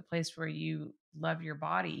to get to a place where you love your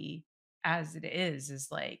body as it is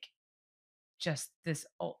like just this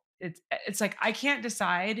it's like I can't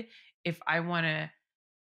decide if I want to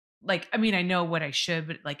like, I mean, I know what I should,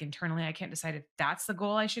 but like internally, I can't decide if that's the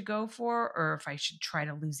goal I should go for or if I should try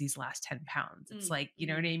to lose these last 10 pounds. It's like, you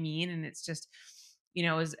know what Mm-hmm. I mean? And it's just,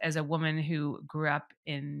 as a woman who grew up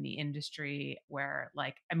in the industry where,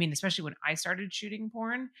 like, I mean, especially when I started shooting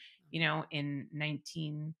porn, in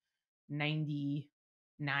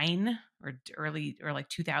 1999 or early or like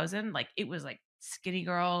 2000, like it was like skinny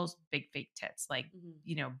girls, big fake tits, like,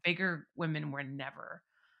 Mm-hmm. bigger women were never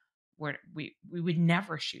we would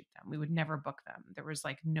never shoot them. We would never book them. There was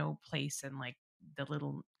like no place in like the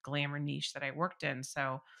little glamour niche that I worked in.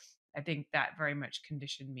 So I think that very much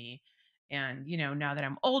conditioned me. And now that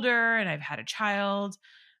I'm older and I've had a child,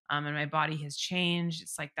 and my body has changed,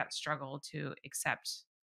 it's like that struggle to accept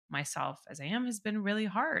myself as I am has been really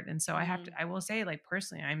hard. And so Mm-hmm. I will say, like,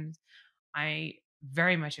 personally, I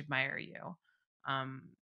very much admire you, um,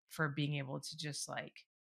 for being able to just like,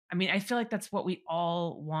 I mean, I feel like that's what we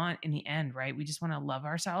all want in the end, right? We just want to love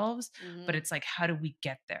ourselves, but Mm-hmm. it's like, how do we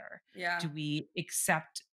get there? Yeah. Do we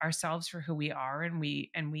accept ourselves for who we are and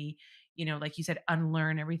we, like you said,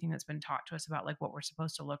 unlearn everything that's been taught to us about like what we're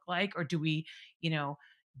supposed to look like? Or do we, you know,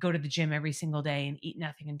 go to the gym every single day and eat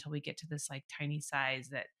nothing until we get to this like tiny size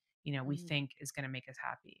that we Mm-hmm. think is going to make us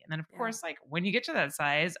happy. And then of Yeah. course, like when you get to that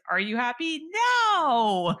size, are you happy?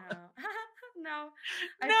 No. No. No. No.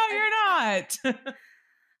 I, No, I you're not.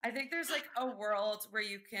 I think there's like a world where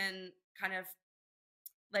you can kind of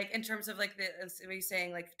like in terms of like the what you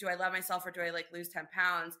saying like do I love myself or do I like lose 10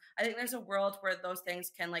 pounds. I think there's a world where those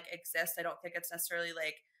things can like exist. I don't think it's necessarily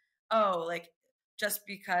like oh like just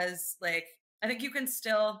because like I think you can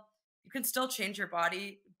still change your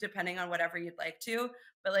body depending on whatever you'd like to,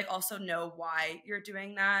 but like also know why you're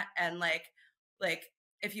doing that. And like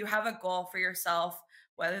if you have a goal for yourself,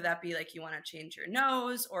 whether that be like you want to change your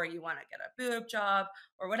nose or you want to get a boob job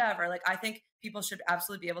or whatever, like I think people should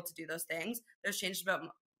absolutely be able to do those things. There's changes about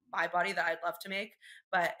my body that I'd love to make,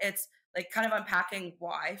 but it's like kind of unpacking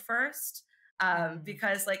why first. Mhm.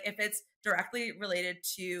 Because like if it's directly related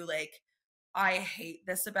to like I hate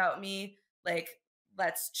this about me, like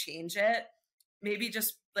let's change it. Maybe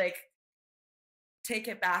just like take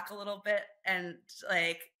it back a little bit and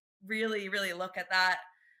like really really look at that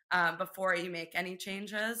before you make any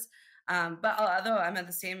changes. But although I'm at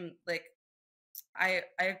the same like I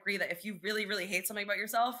agree that if you really really hate something about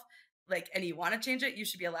yourself, like and you want to change it, you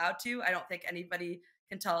should be allowed to. I don't think anybody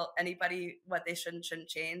can tell anybody what they should and shouldn't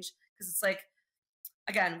change because it's like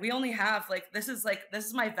again, we only have like this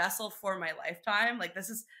is my vessel for my lifetime. Like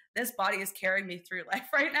this body is carrying me through life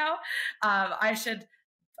right now. I should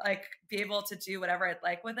like be able to do whatever I'd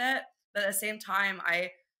like with it. But at the same time,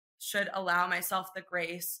 I should allow myself the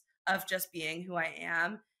grace of just being who I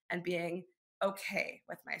am and being okay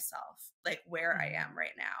with myself, like where I Mhm. am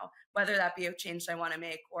right now, whether that be a change I want to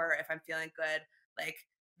make or if I'm feeling good, like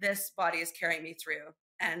this body is carrying me through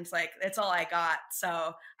and like it's all I got.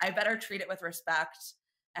 So I better treat it with respect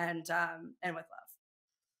and with love.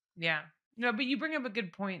 Yeah. No, but you bring up a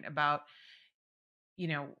good point about,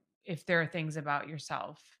 if there are things about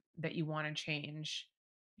yourself that you want to change,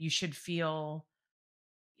 you should feel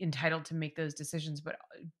entitled to make those decisions,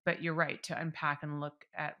 but you're right to unpack and look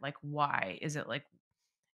at like why. Is it like,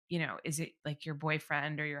 is it like your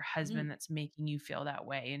boyfriend or your Mhm. husband that's making you feel that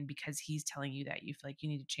way? And because he's telling you that you feel like you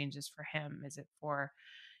need to change this for him, is it for,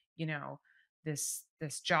 you know, this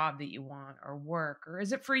job that you want or work, or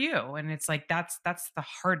is it for you? And it's like that's the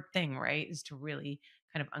hard thing, right? Is to really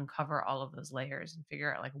kind of uncover all of those layers and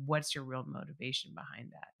figure out like what's your real motivation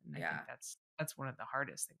behind that. And I think Yeah. that's one of the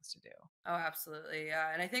hardest things to do. Oh, absolutely.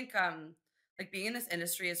 Yeah. And I think like being in this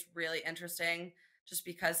industry is really interesting just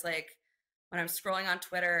because like when I'm scrolling on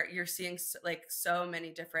Twitter, you're seeing like so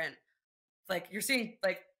many different like you're seeing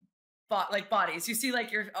like bodies. You see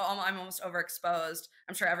like I'm almost overexposed.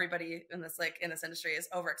 I'm sure everybody in this like in this industry is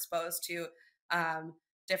overexposed to um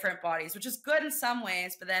different bodies, which is good in some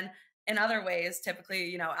ways, but then in other ways,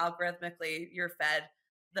 typically, algorithmically you're fed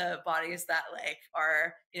the bodies that like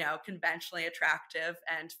are, conventionally attractive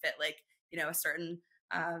and fit like, a certain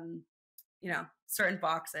certain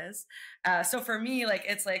boxes. So for me, like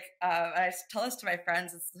it's like I tell this to my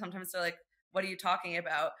friends, sometimes they're like, what are you talking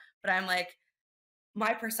about? But I'm like,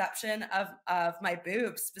 my perception of my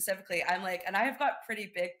boobs specifically, I'm like, and I have got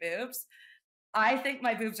pretty big boobs. I think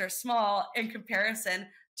my boobs are small in comparison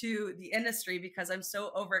to the industry because I'm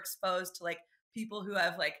so overexposed to like people who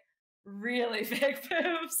have like really big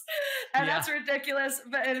boobs, and Yeah. that's ridiculous.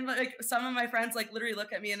 But and like some of my friends like literally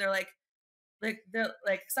look at me and they're like,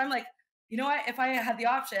 so I'm like, you know what? If I had the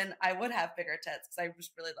option, I would have bigger tits because I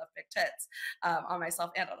just really love big tits on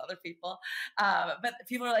myself and on other people. But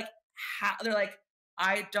people are like, how? They're like,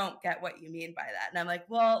 I don't get what you mean by that. And I'm like,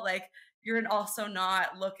 well, like you're also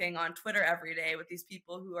not looking on Twitter every day with these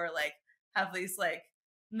people who are like have these like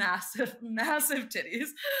massive, massive titties.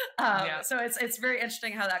 Yeah. So it's very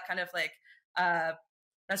interesting how that kind of like uh,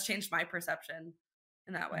 that's changed my perception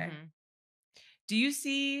in that way. Hmm. Do you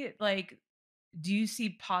see like do you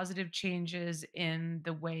see positive changes in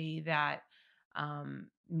the way that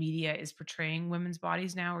media is portraying women's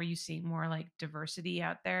bodies now? Are you seeing more like diversity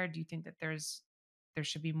out there? Do you think that there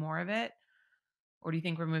should be more of it, or do you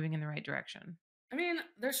think we're moving in the right direction? I mean,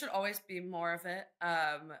 there should always be more of it,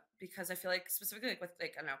 because I feel like specifically like with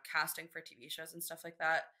like I don't know casting for TV shows and stuff like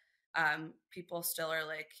that, people still are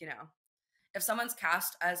like if someone's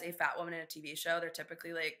cast as a fat woman in a TV show, they're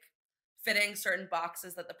typically like fitting certain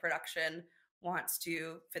boxes that the production wants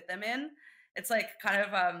to fit them in. It's like kind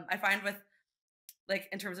of I find with like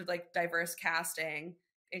in terms of like diverse casting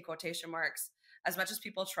in quotation marks, as much as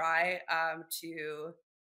people try to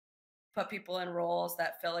put people in roles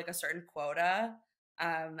that fill like a certain quota,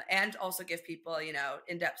 and also give people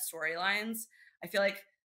in-depth storylines. I feel like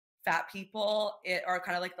fat people are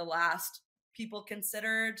kind of like the last people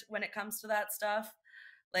considered when it comes to that stuff.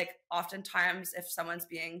 Like oftentimes if someone's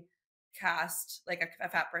being cast, like a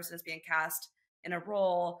fat person is being cast in a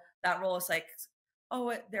role, that role is like,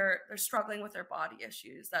 oh they're struggling with their body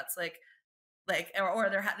issues, that's like or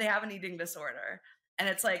they have an eating disorder, and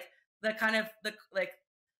it's like the kind of the like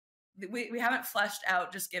we haven't fleshed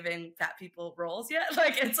out just giving fat people roles yet.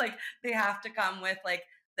 Like it's like they have to come with like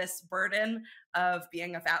this burden of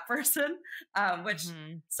being a fat person, which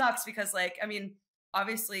Hmm. sucks because like I mean,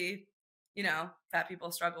 obviously, fat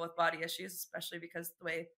people struggle with body issues, especially because the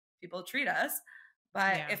way people treat us.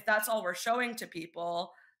 But Yeah. if that's all we're showing to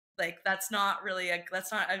people, like that's not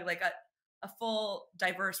a full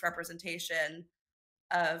diverse representation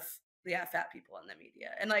of fat people in the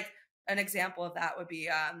media. And like an example of that would be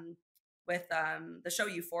with the show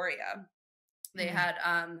Euphoria. They Mm. had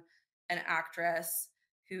an actress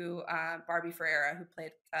who Barbie Ferreira who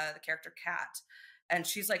played the character Kat, and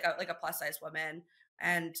she's like a plus size woman,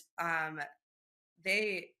 and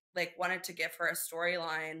they like wanted to give her a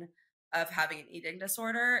storyline of having an eating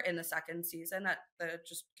disorder in the second season that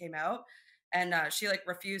just came out, and she like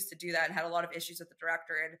refused to do that and had a lot of issues with the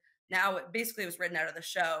director, and now basically it was written out of the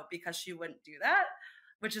show because she wouldn't do that,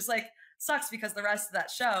 which is like sucks because the rest of that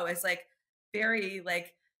show is like very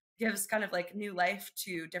like gives kind of like new life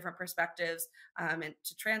to different perspectives, and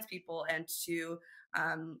to trans people and to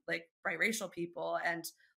like biracial people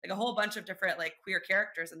and like a whole bunch of different like queer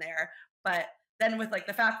characters in there. But then with like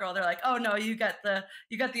the fat girl, they're like, oh no, you got the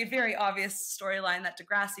very obvious storyline that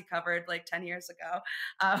Degrassi covered like 10 years ago,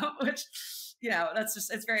 which that's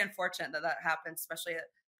just it's very unfortunate that that happens, especially at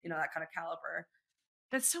that kind of caliber.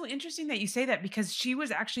 That's so interesting that you say that because she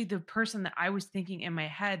was actually the person that I was thinking in my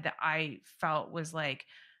head that I felt was like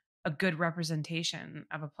a good representation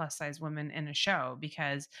of a plus size woman in a show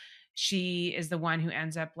because she is the one who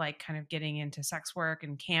ends up like kind of getting into sex work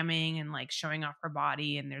and camming and like showing off her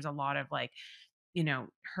body. And there's a lot of like,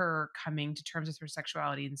 her coming to terms with her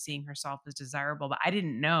sexuality and seeing herself as desirable. But I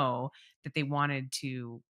didn't know that they wanted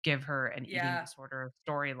to give her an eating Yeah, disorder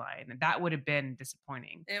storyline. And that would have been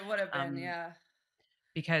disappointing. it would have been. Um, Yeah,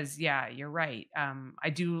 because yeah, you're right. I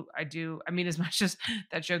mean, as much as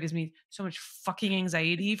that show gives me so much fucking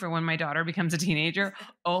anxiety for when my daughter becomes a teenager,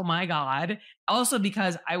 oh my God. Also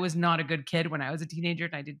because I was not a good kid when I was a teenager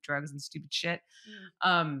and I did drugs and stupid shit. mm,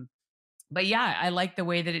 Um, but yeah, I like the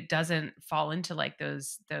way that it doesn't fall into like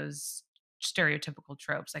those stereotypical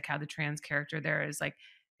tropes, like how the trans character there is like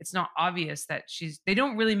it's not obvious that they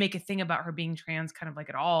don't really make a thing about her being trans kind of like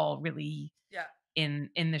at all, really yeah, in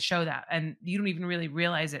the show, that and you don't even really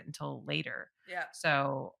realize it until later. yeah,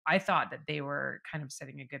 So I thought that they were kind of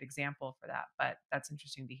setting a good example for that, but that's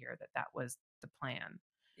interesting to hear that that was the plan.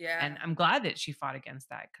 And yeah. I'm glad that she fought against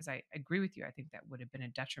that because I agree with you. I think that would have been a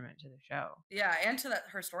detriment to the show. Yeah, and to that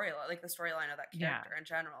her storyline, like the storyline of that Yeah. character in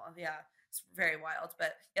general. Yeah, it's very wild.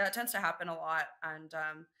 But yeah, that tends to happen a lot, and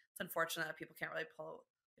it's unfortunate that people can't really pull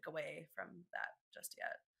like away from that just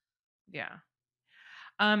yet. Yeah.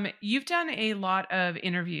 You've done a lot of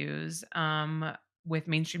interviews with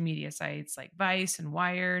mainstream media sites like Vice and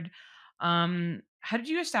Wired. how did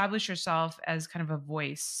you establish yourself as kind of a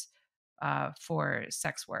voice for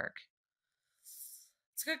sex work?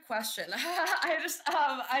 It's a good question.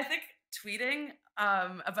 I think tweeting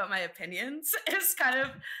about my opinions is kind of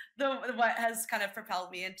the what has kind of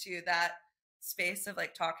propelled me into that space of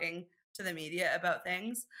like talking to the media about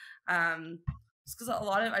things. Just because a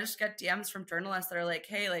lot of I just get DMs from journalists that are like,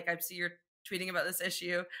 "Hey, like I see you're tweeting about this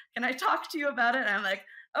issue. Can I talk to you about it?" And I'm like,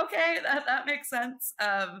 "Okay, that makes sense."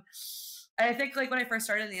 I think like when I first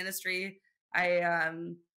started in the industry, I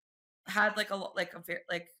had like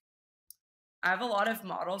I have a lot of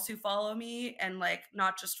models who follow me, and like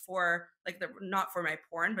not just for like the not for my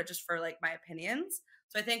porn, but just for like my opinions.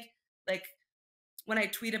 So I think like when I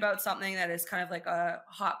tweet about something that is kind of like a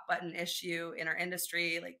hot button issue in our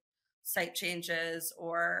industry, like site changes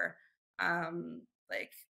or um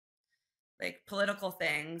like political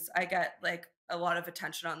things, I get like a lot of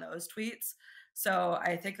attention on those tweets. So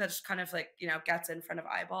I think that just kind of like, gets in front of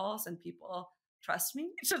eyeballs and people trust me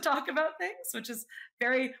to talk about things, which is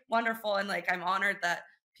very wonderful. And like, I'm honored that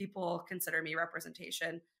people consider me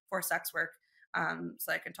representation for sex work,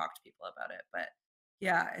 so I can talk to people about it. But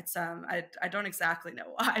yeah, it's, I don't exactly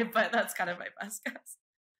know why, but that's kind of my best guess.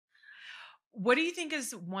 What do you think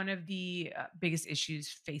is one of the biggest issues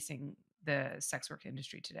facing the sex work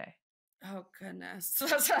industry today? Oh goodness.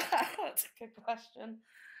 That's a good question.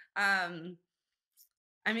 Um,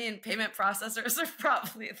 I mean, payment processors are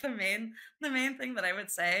probably the main thing that I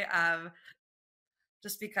would say.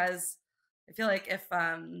 Just because I feel like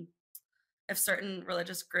if certain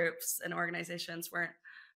religious groups and organizations weren't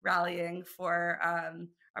rallying for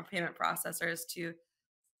our payment processors to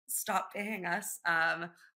stop paying us,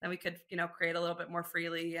 then we could, create a little bit more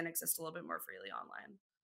freely and exist a little bit more freely online.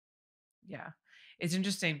 Yeah. It's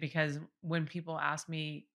interesting because when people ask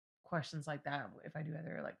me questions like that, if I do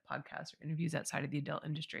other like podcasts or interviews outside of the adult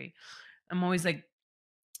industry, I'm always like,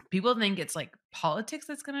 people think it's like politics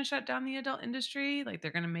that's going to shut down the adult industry. Like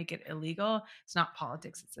they're going to make it illegal. It's not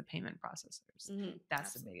politics, it's the payment processors. That's the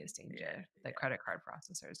Absolutely. biggest Yeah. danger, the Yeah. credit card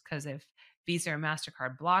processors. Because if Visa or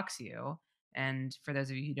MasterCard blocks you, and for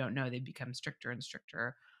those of you who don't know, they become stricter and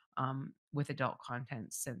stricter with adult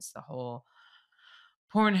content since the whole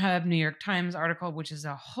Pornhub New York Times article, which is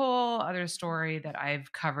a whole other story that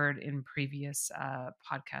I've covered in previous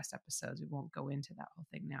podcast episodes. We won't go into that whole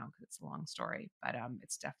thing now because it's a long story, but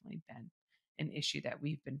it's definitely been an issue that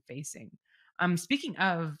we've been facing. Speaking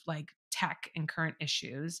of like tech and current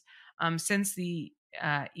issues, since the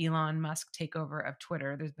Elon Musk takeover of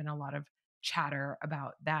Twitter, there's been a lot of chatter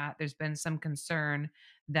about that. There's been some concern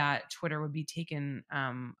that Twitter would be taken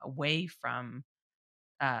away from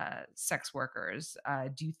sex workers.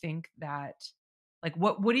 Do you think that like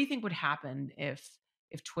what do you think would happen if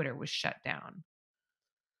Twitter was shut down?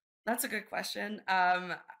 That's a good question.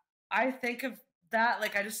 I think of that,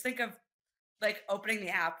 like, I just think of like opening the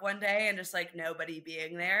app one day and just like nobody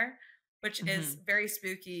being there, which is Hmm. very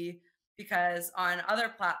spooky because on other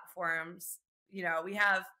platforms, we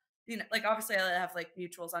have, like obviously I have like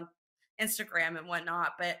mutuals on Instagram and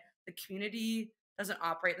whatnot, but the community doesn't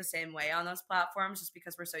operate the same way on those platforms just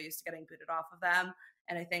because we're so used to getting booted off of them.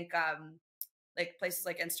 And I think like places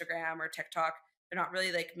like Instagram or TikTok, they're not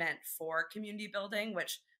really like meant for community building,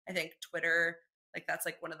 which I think Twitter, like that's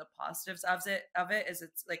like one of the positives of it is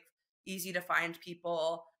it's like easy to find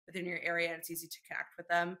people within your area and it's easy to connect with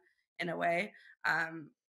them in a way.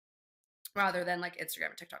 Um, Rather than like Instagram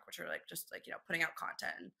and TikTok, which are like just like, putting out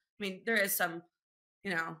content. And, I mean, there is some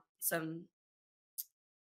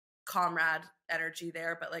comrade energy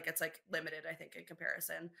there, but like it's like limited, I think, in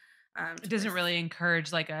comparison It to doesn't places. really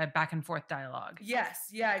encourage like a back and forth dialogue. Yes,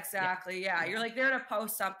 yeah, Yeah. exactly. Yeah. You're Yeah. like there to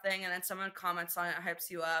post something and then someone comments on it, hypes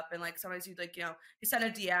you up. And like sometimes you like, you send a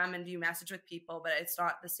DM and you message with people, but it's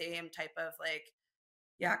not the same type of like,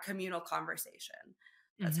 yeah, communal conversation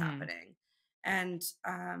that's Hmm. happening. And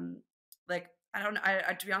like I don't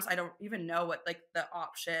I to be honest, I don't even know what like the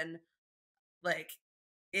option like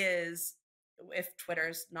is if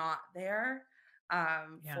Twitter's not there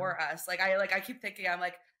Yeah. for us. Like I keep thinking I'm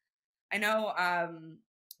like I know,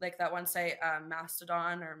 like that one site,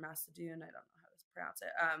 Mastodon or Mastodon, I don't know how to pronounce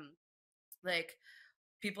it. Like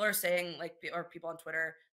people are saying, like, or people on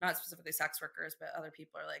Twitter, not specifically sex workers, but other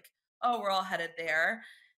people are like, "Oh, we're all headed there."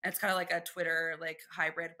 And it's kind of like a Twitter like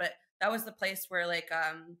hybrid, but that was the place where like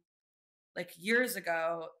years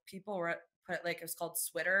ago, people were put like it was called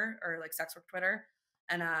Twitter or like sex work Twitter,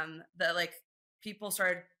 and the like people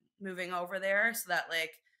started moving over there so that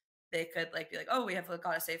like they could like be like, oh, we have like,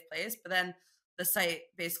 got a safe place, but then the site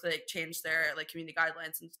basically like changed their like community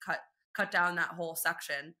guidelines and cut down that whole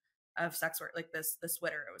section of sex work, like this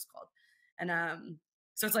Twitter it was called, and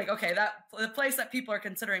So it's like, okay, that the place that people are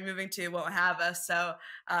considering moving to won't have us. So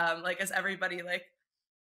like, is everybody like,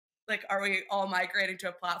 are we all migrating to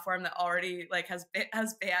a platform that already like has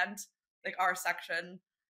banned like our section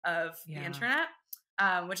of the Yeah. internet?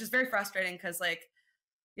 Which is very frustrating because like,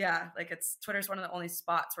 yeah, like it's Twitter's one of the only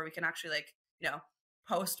spots where we can actually like, you know,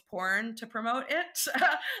 post porn to promote it.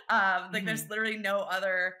 Like there's Mhm. literally no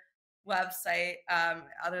other website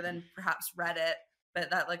other than perhaps Reddit, but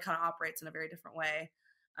that like kind of operates in a very different way.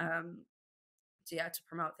 Um, to yeah, to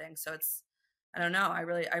promote things. So it's I don't know. I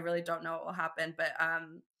really don't know what will happen, but I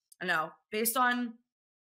don't know, based on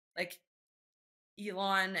like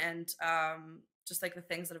Elon and just like the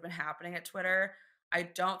things that have been happening at Twitter, I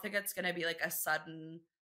don't think it's going to be like a sudden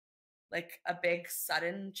like a big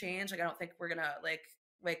sudden change. Like I don't think we're going to like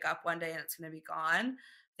wake up one day and it's going to be gone.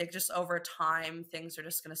 I think just over time things are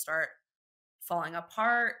just going to start falling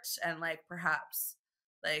apart and like perhaps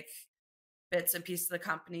like bits and pieces of the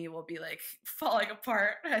company will be like falling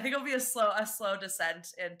apart. I think it'll be a slow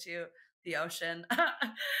descent into the ocean.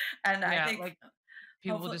 And I Yeah, think like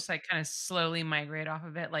people hopefully just like kind of slowly migrate off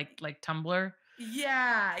of it, like Tumblr.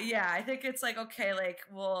 yeah, yeah. I think it's like, okay, like,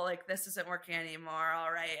 well, like this isn't working anymore.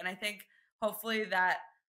 All right. And I think hopefully that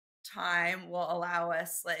time will allow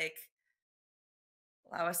us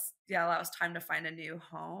time to find a new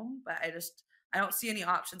home. But I don't see any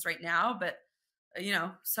options right now. But you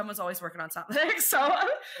know, someone's always working on something. So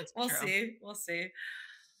It's we'll true. see. We'll see.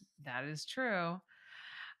 That is true.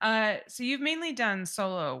 So you've mainly done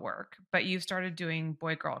solo work, but you've started doing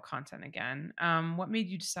boy girl content again. What made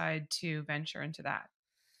you decide to venture into that?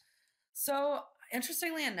 So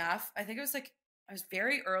interestingly enough, I think it was like I was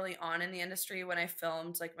very early on in the industry when I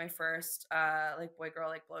filmed like my first like boy girl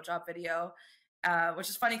like blowjob video. Which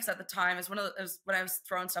is funny because at the time it was when I was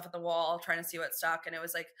throwing stuff at the wall trying to see what stuck, and it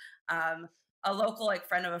was like um, a local like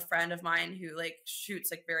friend of a friend of mine who like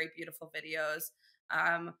shoots like very beautiful videos.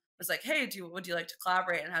 Was like, hey, would you like to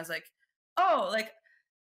collaborate? And I was like, oh, like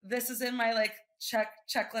this is in my like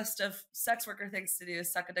checklist of sex worker things to do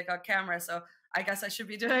is suck a dick on camera. So I guess I should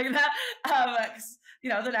be doing that. 'Cause, you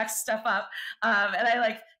know, the next step up. And I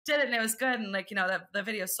like did it and it was good. And like, you know, the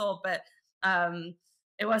video sold, but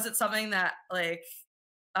it wasn't something that like,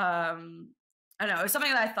 I don't know, it was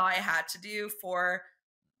something that I thought I had to do for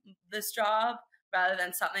this job rather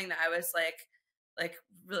than something that I was like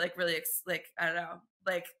really like I don't know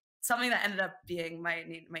like something that ended up being my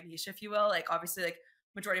niche, if you will. Like obviously like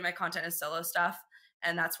majority of my content is solo stuff,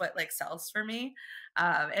 and that's what like sells for me.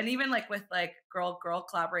 And even like with like girl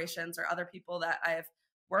collaborations or other people that I've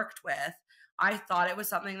worked with, I thought it was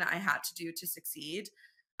something that I had to do to succeed,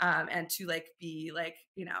 and to like be like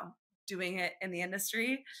you know doing it in the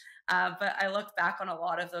industry. But I look back on a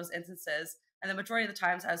lot of those instances, and the majority of the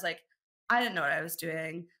times I was like, I didn't know what I was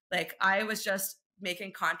doing. Like I was just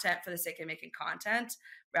making content for the sake of making content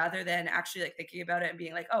rather than actually like thinking about it and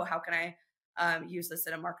being like, oh, how can I use this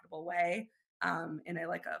in a marketable way, in a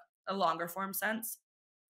like a longer form sense.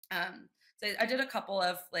 So I did a couple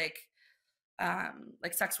of like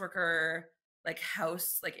sex worker like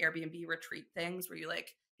house like Airbnb retreat things where you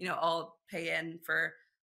like you know all pay in for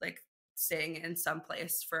like staying in some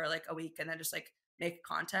place for like a week and then just like make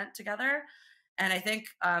content together. And I think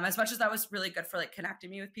as much as that was really good for like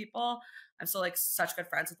connecting me with people, I'm still like such good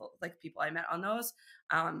friends with like people I met on those.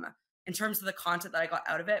 Um, in terms of the content that I got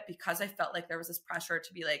out of it, because I felt like there was this pressure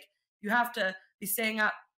to be like, you have to be staying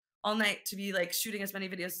up all night to be like shooting as many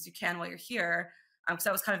videos as you can while you're here. Because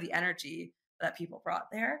that was kind of the energy that people brought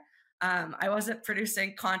there. I wasn't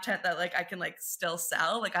producing content that like I can like still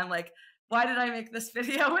sell. Like I'm like, why did I make this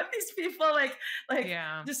video with these people? Like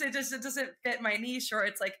Yeah. just it doesn't fit my niche, or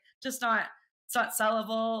it's like just not it's not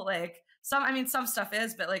sellable. Like some I mean some stuff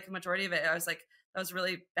is, but like the majority of it, I was like, that was a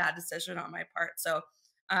really bad decision on my part. So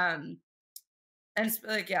um and it's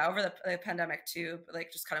like yeah, over the pandemic too, but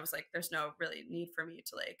like just kind of was like, there's no really need for me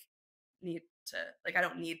to like need to like I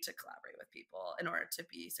don't need to collaborate with people in order to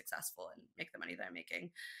be successful and make the money that I'm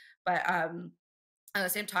making. But at the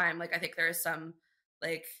same time, like I think there is some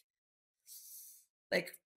like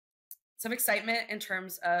like some excitement in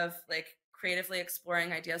terms of like creatively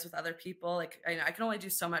exploring ideas with other people. Like I can only do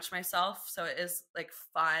so much myself, so it is like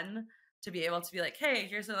fun to be able to be like, hey,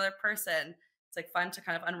 here's another person. It's like fun to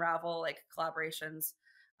kind of unravel like collaborations,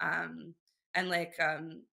 um, and like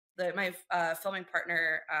my filming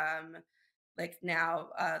partner, like now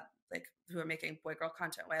like who I'm making boy girl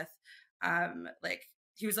content with, like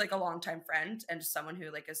he was like a longtime friend and just someone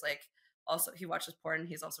who like is like also he watches porn.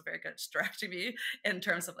 He's also very good at directing me in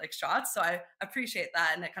terms of like shots. So I appreciate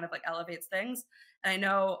that. And it kind of like elevates things. And I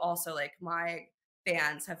know also like my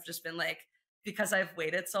fans have just been like, because I've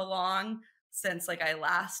waited so long, since like I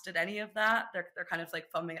last did any of that. They're kind of like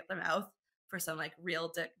foaming at the mouth for some like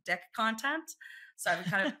real dick content. So I'm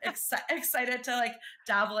kind of excited to like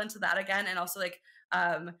dabble into that again, and also like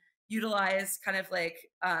utilize kind of like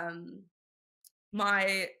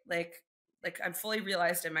my like I'm fully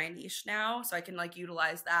realized in my niche now, so I can like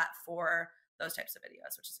utilize that for those types of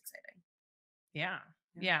videos, which is exciting. Yeah.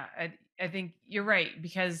 I think you're right,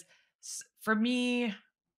 because for me,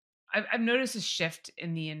 I've noticed a shift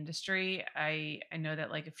in the industry. I know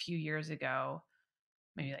that like a few years ago,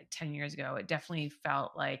 maybe like 10 years ago, it definitely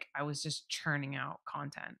felt like I was just churning out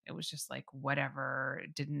content. It was just like whatever,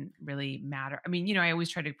 it didn't really matter. I mean, you know, I always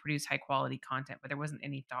try to produce high quality content, but there wasn't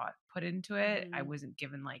any thought put into it. I wasn't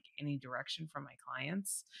given like any direction from my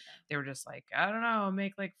clients. They were just like, I don't know,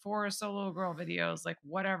 make like 4 solo girl videos, like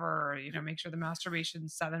whatever, you know, make sure the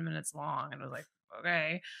masturbation's 7 minutes long. And I was like,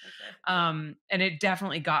 okay. And it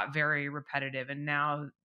definitely got very repetitive. And now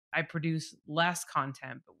I produce less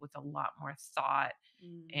content, but with a lot more thought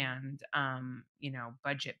and you know,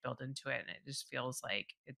 budget built into it. And it just feels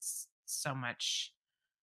like it's just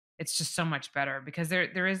so much better, because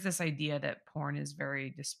there is this idea that porn is very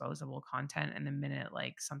disposable content, and the minute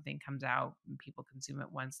like something comes out and people consume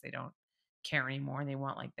it once, they don't care anymore. They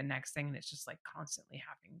want like the next thing, and it's just like constantly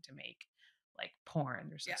having to make like porn.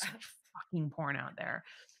 There's like so much fucking porn out there.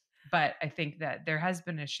 But I think that there has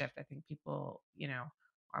been a shift. I think people, you know,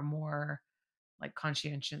 are more like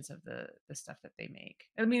conscientious of the stuff that they make.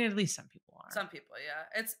 I mean, at least some people are. Some people, yeah.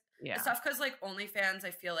 It's tough because like OnlyFans, I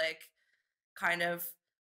feel like kind of,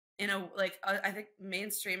 you know, like I think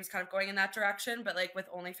mainstream is kind of going in that direction, but like with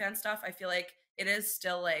OnlyFans stuff, I feel like it is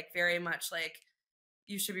still like very much like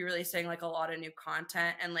you should be releasing like a lot of new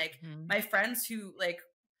content. And like my friends who like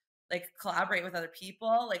collaborate with other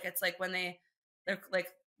people, like it's like when they're like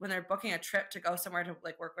when they're booking a trip to go somewhere to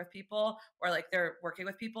like work with people, or like they're working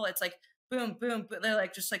with people, it's like boom, boom, but they're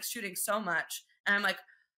like just like shooting so much. And I'm like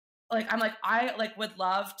I like would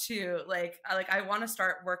love to I want to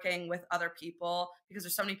start working with other people, because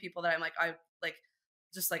there's so many people that I'm like I like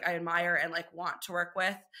just like I admire and like want to work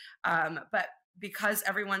with. But because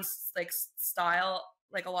everyone's like style,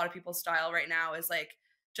 like a lot of people's style right now is like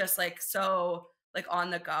just like so like on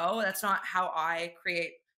the go. That's not how I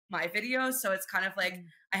create my videos. So it's kind of like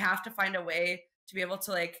I have to find a way to be able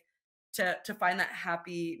to like to find that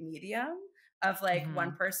happy medium of like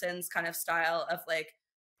one person's kind of style of like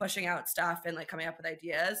pushing out stuff and like coming up with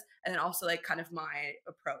ideas, and then also like kind of my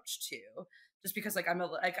approach too, just because like I'm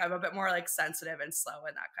a bit more like sensitive and slow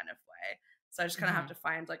in that kind of way. So I just kind of have to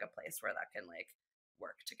find like a place where that can like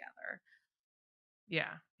work together.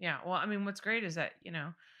 Yeah. Well, I mean, what's great is that, you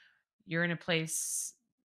know, you're in a place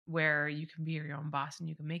where you can be your own boss and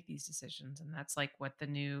you can make these decisions. And that's like what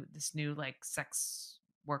this new like sex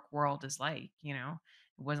work world is like, you know.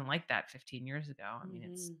 It wasn't like that 15 years ago. I mean,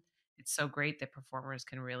 it's so great that performers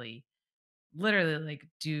can really literally like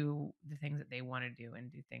do the things that they want to do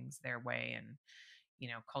and do things their way, and, you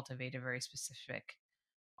know, cultivate a very specific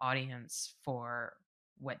audience for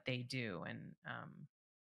what they do. And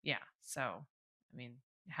yeah, so I mean,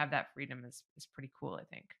 have that freedom is pretty cool, I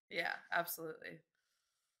think. Yeah, absolutely.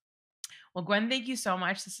 Well, Gwen, thank you so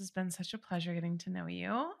much. This has been such a pleasure getting to know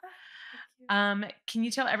you. Thank you. Can you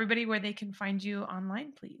tell everybody where they can find you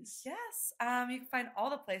online, please? Yes. You can find all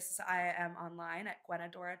the places I am online at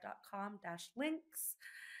gwenadora.com/links.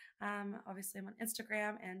 Obviously I'm on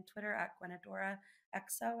Instagram and Twitter at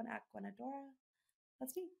gwenadoraxo and at gwenadora.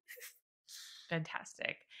 That's me.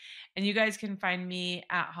 Fantastic. And you guys can find me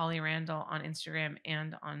at Holly Randall on Instagram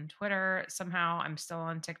and on Twitter. Somehow I'm still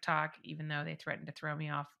on TikTok, even though they threaten to throw me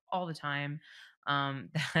off all the time.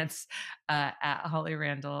 That's at Holly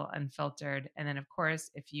Randall Unfiltered. And then, of course,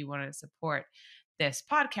 if you want to support this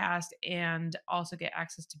podcast and also get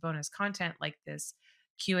access to bonus content like this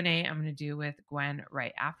Q&A I'm going to do with Gwen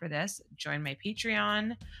right after this, join my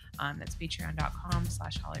Patreon. That's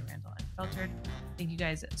patreon.com/Holly Randall Unfiltered. Thank you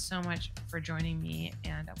guys so much for joining me,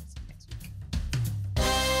 and